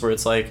Springsteens, where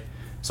it's like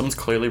someone's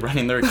clearly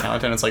running their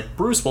account and it's like,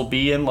 Bruce will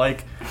be in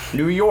like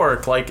New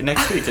York like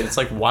next week, and it's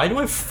like, why do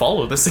I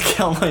follow this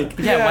account? Like,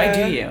 Yeah, why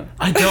Yeah. do you?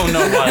 I don't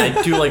know why.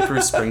 I do like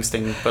Bruce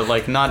Springsteen, but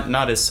like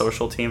not his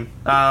social team.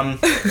 Okay.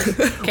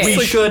 We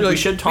like, should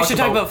like-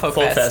 talk about Folk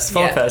Fest.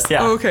 Folk Yeah. Fest,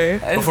 yeah. Oh,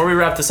 okay. Before we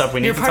wrap this up, we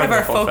need You're to part talk of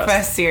our about Folk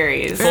Fest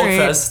series. Folk Right.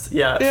 Fest,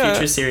 yeah, Yeah.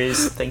 feature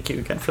series. Thank you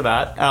again for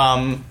that.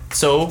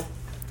 So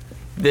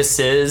this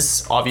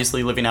is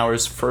obviously Living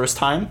Hour's first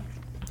time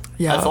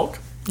Yeah. at Folk.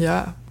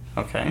 Yeah.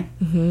 Okay.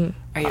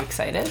 Are you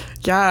excited?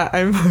 Yeah,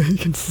 I'm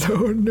like so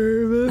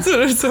nervous, but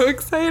I'm so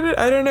excited.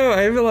 I don't know.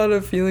 I have a lot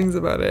of feelings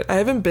about it. I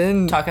haven't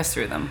been. Talk us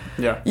through them.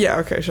 Yeah. Yeah.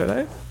 Okay. Should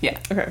I? Yeah.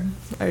 Okay.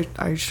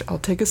 I'll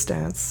take a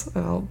stance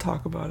and I'll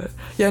talk about it.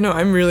 Yeah. No,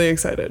 I'm really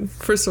excited.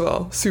 First of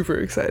all, super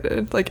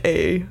excited. Like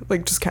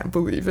just can't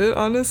believe it.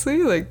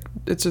 Honestly, like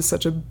it's just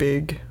such a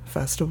big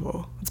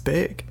festival. It's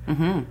big.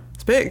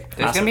 It's big.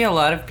 There's gonna be a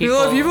lot of people.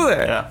 There's a lot of people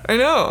there. Yeah. I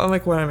know. I'm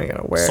like, what am I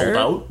gonna wear? Sold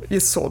out?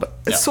 It's sold out.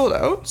 It's Yeah. sold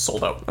out.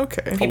 Sold out.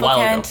 Okay. People while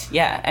can't. ago.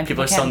 Yeah, and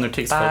People are can't selling their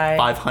tickets for buy-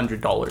 like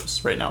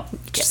 $500 right now.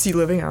 Just see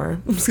Living Hour.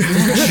 Just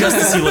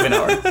to see Living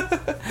Hour.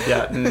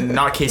 Yeah,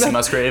 not Casey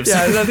Musgraves.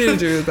 Yeah, nothing to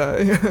do with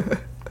that.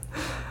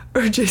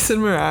 Or Jason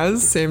Mraz,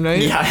 same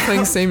night, Yeah.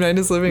 playing same night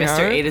as Living Mr.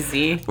 Hour. A to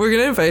Z. We're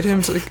gonna invite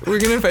him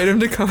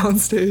to come on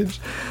stage,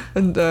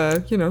 and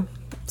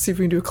see if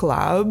we can do a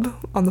collab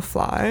on the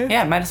fly.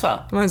 Yeah, might as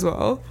well. Might as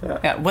well.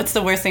 Yeah. What's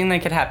the worst thing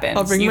that could happen?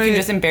 I'll bring you my- can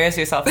just embarrass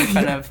yourself in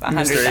front of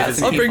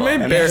 100,000 I'll people. bring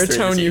my And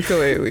baritone Mr.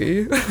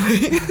 ukulele.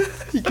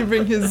 He can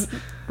bring his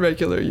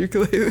regular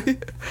ukulele.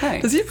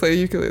 Nice. Does he play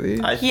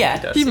ukulele? I think Yeah.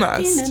 does, He yeah.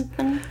 must.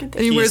 And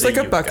he He's wears a like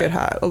a uke bucket guy.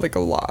 hat, like a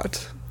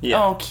lot.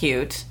 Yeah. Oh,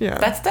 cute. Yeah.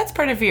 That's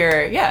part of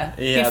your, Yeah,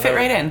 he'd fit that-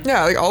 right in.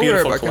 Yeah, like I'll wear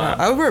a Beautiful bucket hat.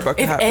 collab. I'll wear a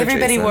bucket If hat. for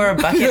everybody Jason. wore a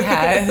bucket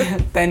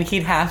hat, then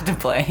he'd have to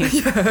play.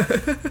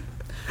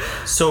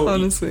 So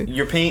Honestly.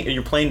 you're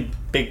playing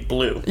Big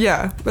Blue.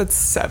 Yeah, that's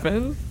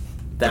 7.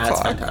 That's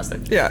o'clock.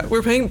 fantastic. Yeah,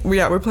 we're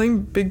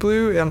playing Big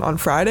Blue on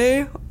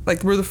Friday.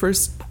 Like we're the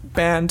first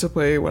band to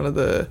play one of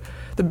the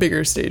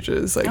bigger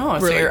stages. Like Oh,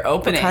 so we're you're like,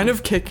 opening. we're kind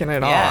of kicking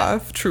it Yeah.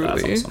 off,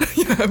 truly. That's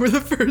awesome. Yeah, we're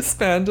the first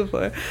band to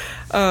play.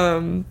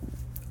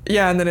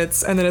 Yeah, and then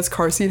it's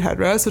Car Seat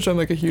Headrest, which I'm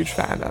like a huge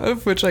fan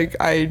of. Which like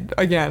I'm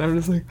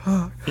just like,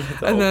 oh.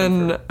 The And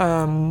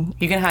then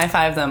You can high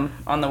five them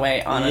on the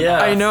way on and Yeah.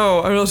 off. I know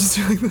I'll just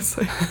do like this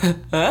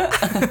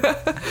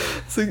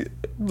it's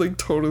like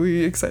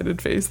totally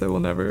excited face that will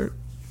never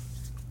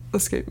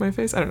escape my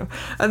face. I don't know.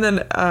 And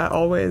then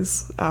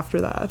Always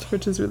after that,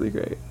 which is really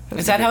great.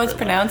 Is that how it's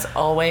pronounced?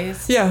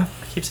 Always? Yeah,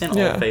 I keep saying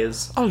Yeah.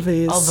 always.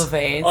 always. All the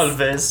ways.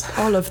 Always.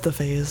 All of the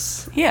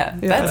phase. Yeah,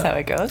 Yeah. that's how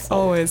it goes.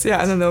 Always.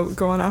 Yeah, and then they'll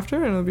go on after,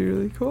 and it'll be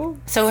really cool.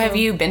 So have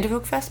you been to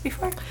Folk Fest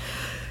before?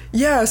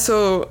 Yeah,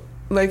 so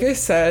like I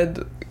said,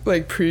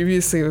 like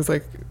previously it was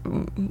like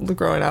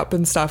growing up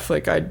and stuff,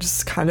 like I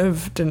just kind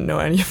of didn't know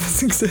any of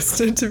this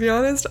existed, to be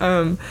honest.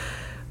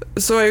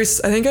 So I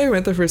think I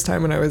went the first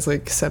time when I was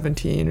like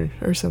 17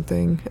 or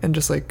something, and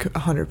just like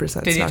 100%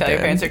 Did you snuck tell your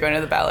in. parents you're going to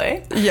the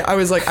ballet? Yeah, I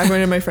was like, I'm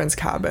going to my friend's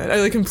cabin. I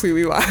like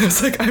completely lied. I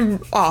was like, I'm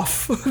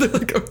off. They're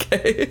like,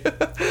 okay,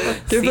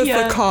 give See us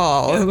ya. a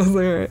call. And I was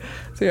like, all right.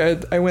 So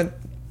yeah, I went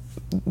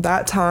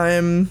that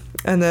time,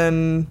 and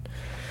then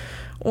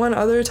one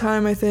other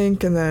time I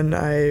think, and then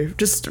I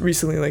just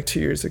recently, like 2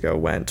 years ago,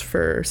 went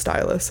for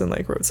Stylus and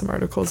like wrote some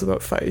articles about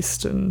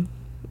Feist and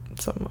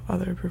some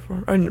other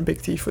performer. And Big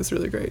Thief was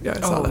really great. Yeah,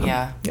 I saw Oh, them.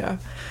 yeah.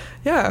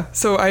 Yeah.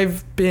 So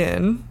I've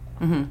been,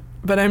 Mm-hmm.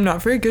 but I'm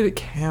not very good at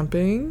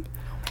camping.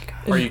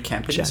 Are in you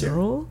camping this year?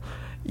 general?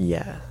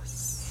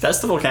 Yes.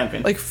 Festival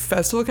camping. Like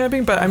festival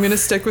camping, but I'm gonna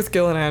stick with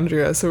Gil and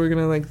Andrea, so we're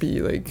gonna like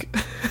be like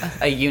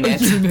A unit.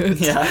 a unit.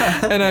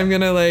 Yeah. And I'm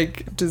gonna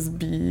like just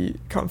be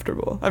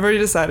comfortable. I've already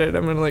decided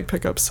I'm gonna like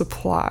pick up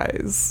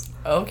supplies.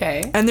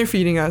 Okay. And they're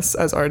feeding us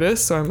as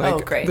artists, so I'm like, Oh,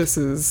 great.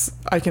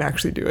 I can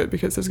actually do it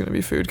because there's gonna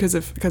be food. Because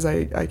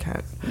I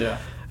can't Yeah.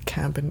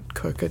 camp and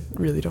cook. I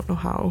really don't know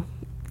how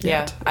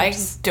yet. I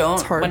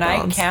don't. hard When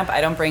balance. I camp,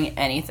 I don't bring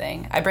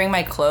anything. I bring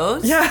my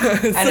clothes Yeah.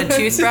 and a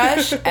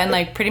toothbrush, and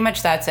like pretty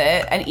much that's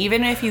it. And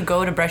even if you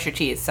go to brush your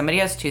teeth, somebody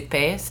has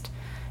toothpaste,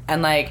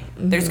 and like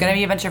there's gonna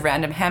be a bunch of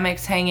random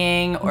hammocks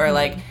hanging, or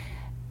like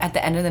at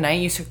the end of the night,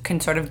 you can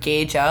sort of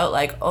gauge out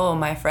like, oh,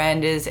 my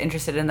friend is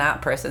interested in that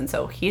person,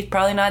 so he's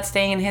probably not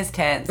staying in his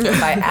tent. So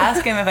if I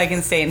ask him if I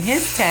can stay in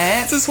his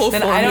tent, This whole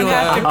then formula. I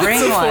don't have to bring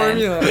It's a one.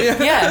 formula.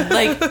 Yeah. Yeah,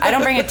 like I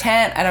don't bring a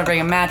tent, I don't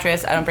bring a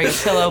mattress, I don't bring a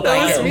pillow,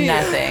 blanket, me.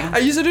 nothing. I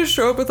used to just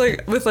show up with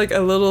like a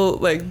little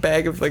like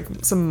bag of like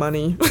some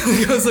money.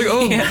 I was like,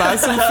 oh, buy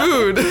some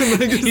food. And,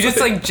 like, You just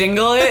like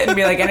jingle it and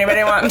be like,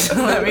 anybody want to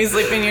let me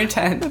sleep in your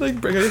tent? like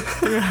bring a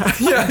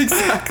hat. Yeah,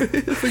 exactly.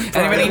 It's like,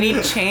 Anybody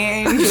need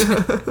change?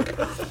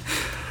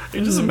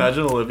 You just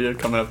imagine Olivia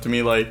coming up to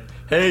me like,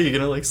 hey, you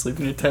gonna like sleep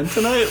in your tent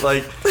tonight?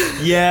 Like,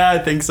 yeah, I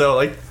think so.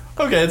 Like,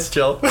 okay, it's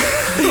chill.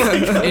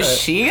 Is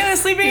she gonna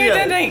sleep in your Yeah.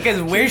 tent tonight?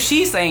 Because where's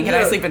she saying, can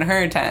I Yeah. sleep in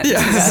her tent?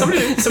 Yeah.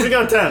 somebody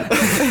got a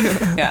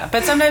tent. Yeah,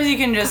 but sometimes you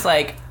can just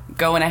like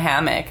go in a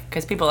hammock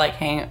because people like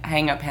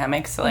hang up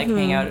hammocks to like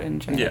hang out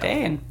and during Yeah. the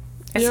day, and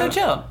it's so Yeah.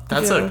 chill.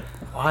 That's Yeah.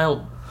 a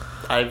wild.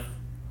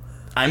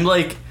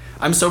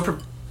 I'm so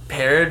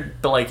prepared,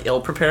 but like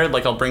ill prepared.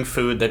 Like I'll bring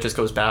food that just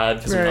goes bad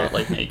because I'm Right. not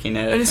like making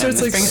it. and it starts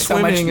and like it's brings so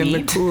much swimming in the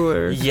meat.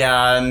 cooler.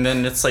 yeah, and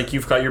then it's like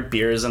you've got your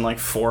beers and like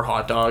 4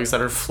 hot dogs that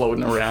are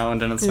floating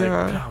around, and it's like,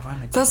 Yeah. oh, why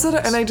am I That's doing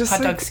what, and I just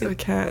Hot dog like, soup. I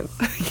can't.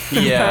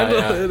 Yeah, handle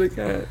yeah. it, I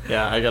can't.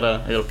 Yeah, I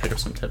gotta pick up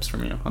some tips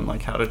from you on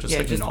like how to just Yeah,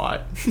 like just-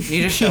 not.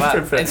 You just show up.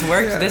 Perfect. It's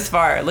worked Yeah. this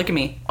far. Look at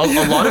me. A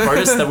lot of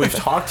artists that we've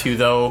talked to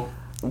though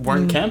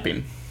weren't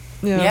camping,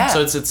 Yeah.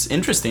 so it's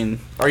interesting.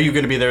 Are you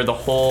going to be there the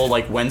whole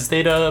like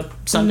Wednesday to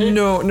Sunday?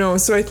 No.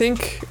 So I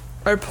think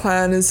our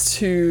plan is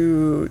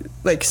to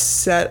like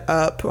set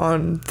up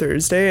on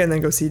Thursday and then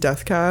go see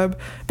Death Cab.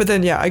 But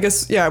then I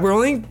guess we're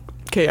only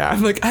okay.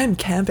 Yeah, I'm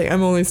camping.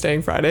 I'm only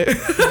staying Friday.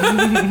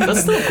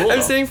 That's still cool. I'm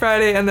though. staying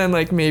Friday and then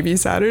like maybe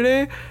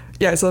Saturday.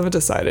 Yeah, I still haven't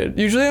decided.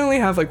 Usually I only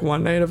have like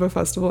one night of a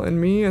festival in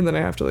me, and then I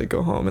have to like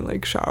go home and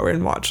like shower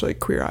and watch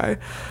like Queer Eye.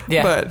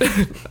 Yeah. But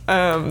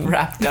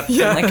Wrapped up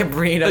Yeah. in like a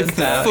burrito like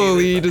style.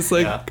 fully just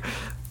like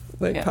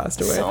Yeah.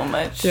 passed away. So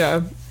much.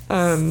 Yeah.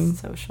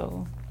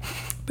 Social.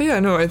 But yeah,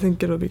 no, I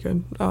think it'll be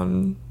good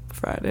on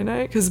Friday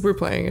night because we're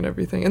playing and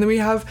everything, and then we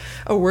have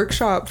a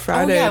workshop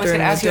Friday I was during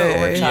gonna the ask you about day.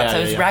 workshops. Yeah,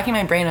 I was yeah. racking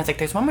my brain. I was like,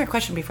 "There's one more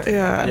question before."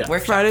 Yeah, Yeah.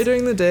 Workshops. Friday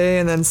during the day,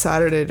 and then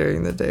Saturday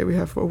during the day we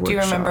have a workshop. Do you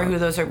remember who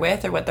those are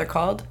with or what they're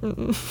called?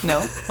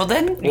 No. Well,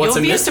 then What's you'll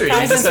a be as mystery?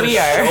 surprised You as just we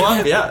gotta show are.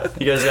 up. Yeah,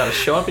 you guys gotta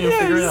show up and you'll Yeah,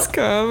 figure it just out.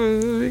 come.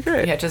 It'll be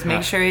great. Yeah, just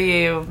make sure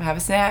you have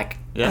a snack.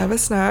 Yeah. Have a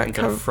snack. And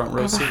get a front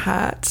row have a seat.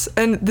 hat.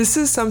 And this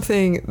is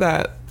something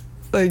that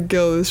like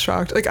Gil is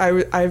shocked. Like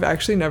I've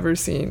actually never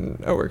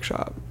seen a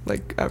workshop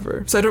like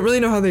ever, so I don't really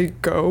know how they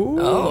go.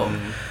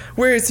 Oh,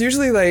 Where it's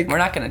usually like we're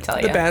not gonna tell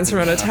the you. bands from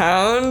out of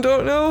town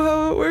don't know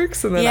how it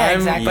works, and then Yeah, I'm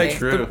exactly. like,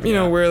 True, you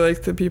know, yeah. we're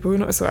like the people who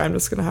know. So I'm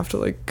just gonna have to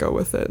like go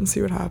with it and see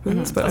what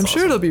happens. But That's I'm sure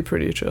awesome. it'll be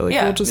pretty chill. Like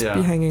Yeah. we'll just Yeah.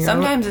 be hanging out.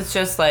 Sometimes it's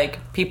just like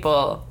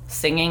people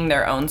singing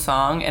their own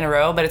song in a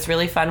row, but it's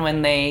really fun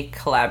when they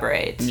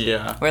collaborate.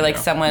 Yeah. Where like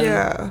yeah. someone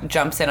Yeah.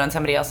 jumps in on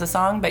somebody else's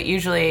song, but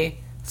usually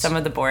some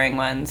of the boring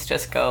ones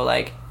just go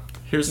like,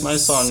 Here's my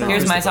song.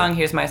 here's my the- song,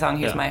 here's my song,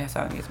 here's Yeah. my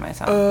song, here's my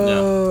song.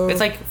 Oh.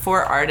 It's like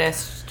 4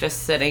 artists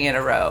just sitting in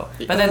a row.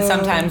 But then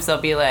sometimes they'll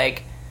be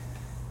like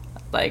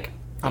I'm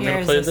gonna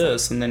here's play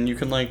this, and then you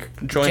can like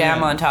join jam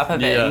in. on top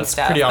of it Yeah, and it's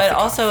stuff. pretty off But the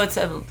cuff. also it's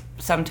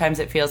sometimes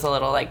it feels a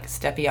little like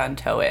steppy on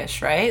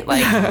toe-ish, right?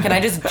 Like, can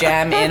I just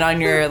jam in on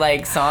your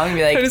like song and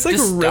be like, I just like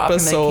rip stop a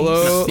and, like,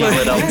 solo. feel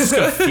it out. Just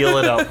gotta feel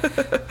it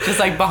out. just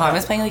like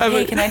Bahamas playing like, I'm hey,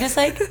 like- can I just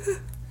like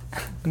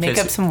make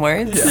Okay, up some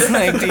words?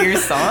 Like do your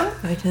song?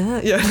 I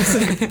can't. Yeah, just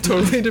like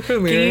totally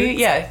different Can lyrics.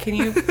 you can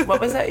you what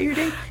was that you were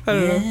doing? I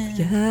don't know.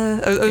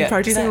 Yeah. I was Yeah, do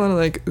practicing that. a lot of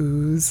like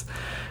oohs.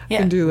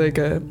 Yeah. And do like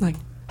a like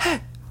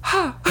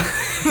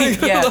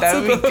Yeah,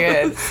 that would be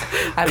good.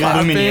 I The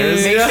love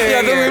Lumineers. Make yeah, sure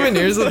yeah, the your-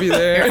 Lumineers will be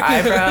there. Your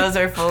eyebrows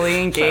are fully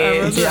Eyebrows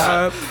engaged.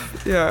 are up.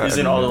 Yeah.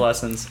 Using all the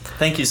lessons.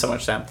 Thank you so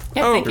much, Sam.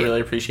 Yeah, Oh, thank We you.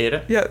 really appreciate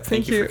it. Yeah, Thank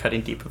thank you you. for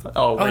cutting deep with us.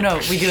 Oh, Oh wait. no,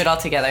 we do it all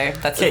together.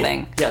 That's the Okay.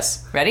 thing.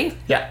 Yes. Ready?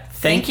 Yeah.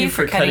 Thank you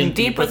for cutting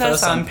deep with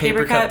us on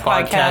Paper Cut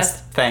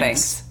Podcast.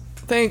 Thanks.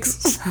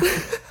 Thanks.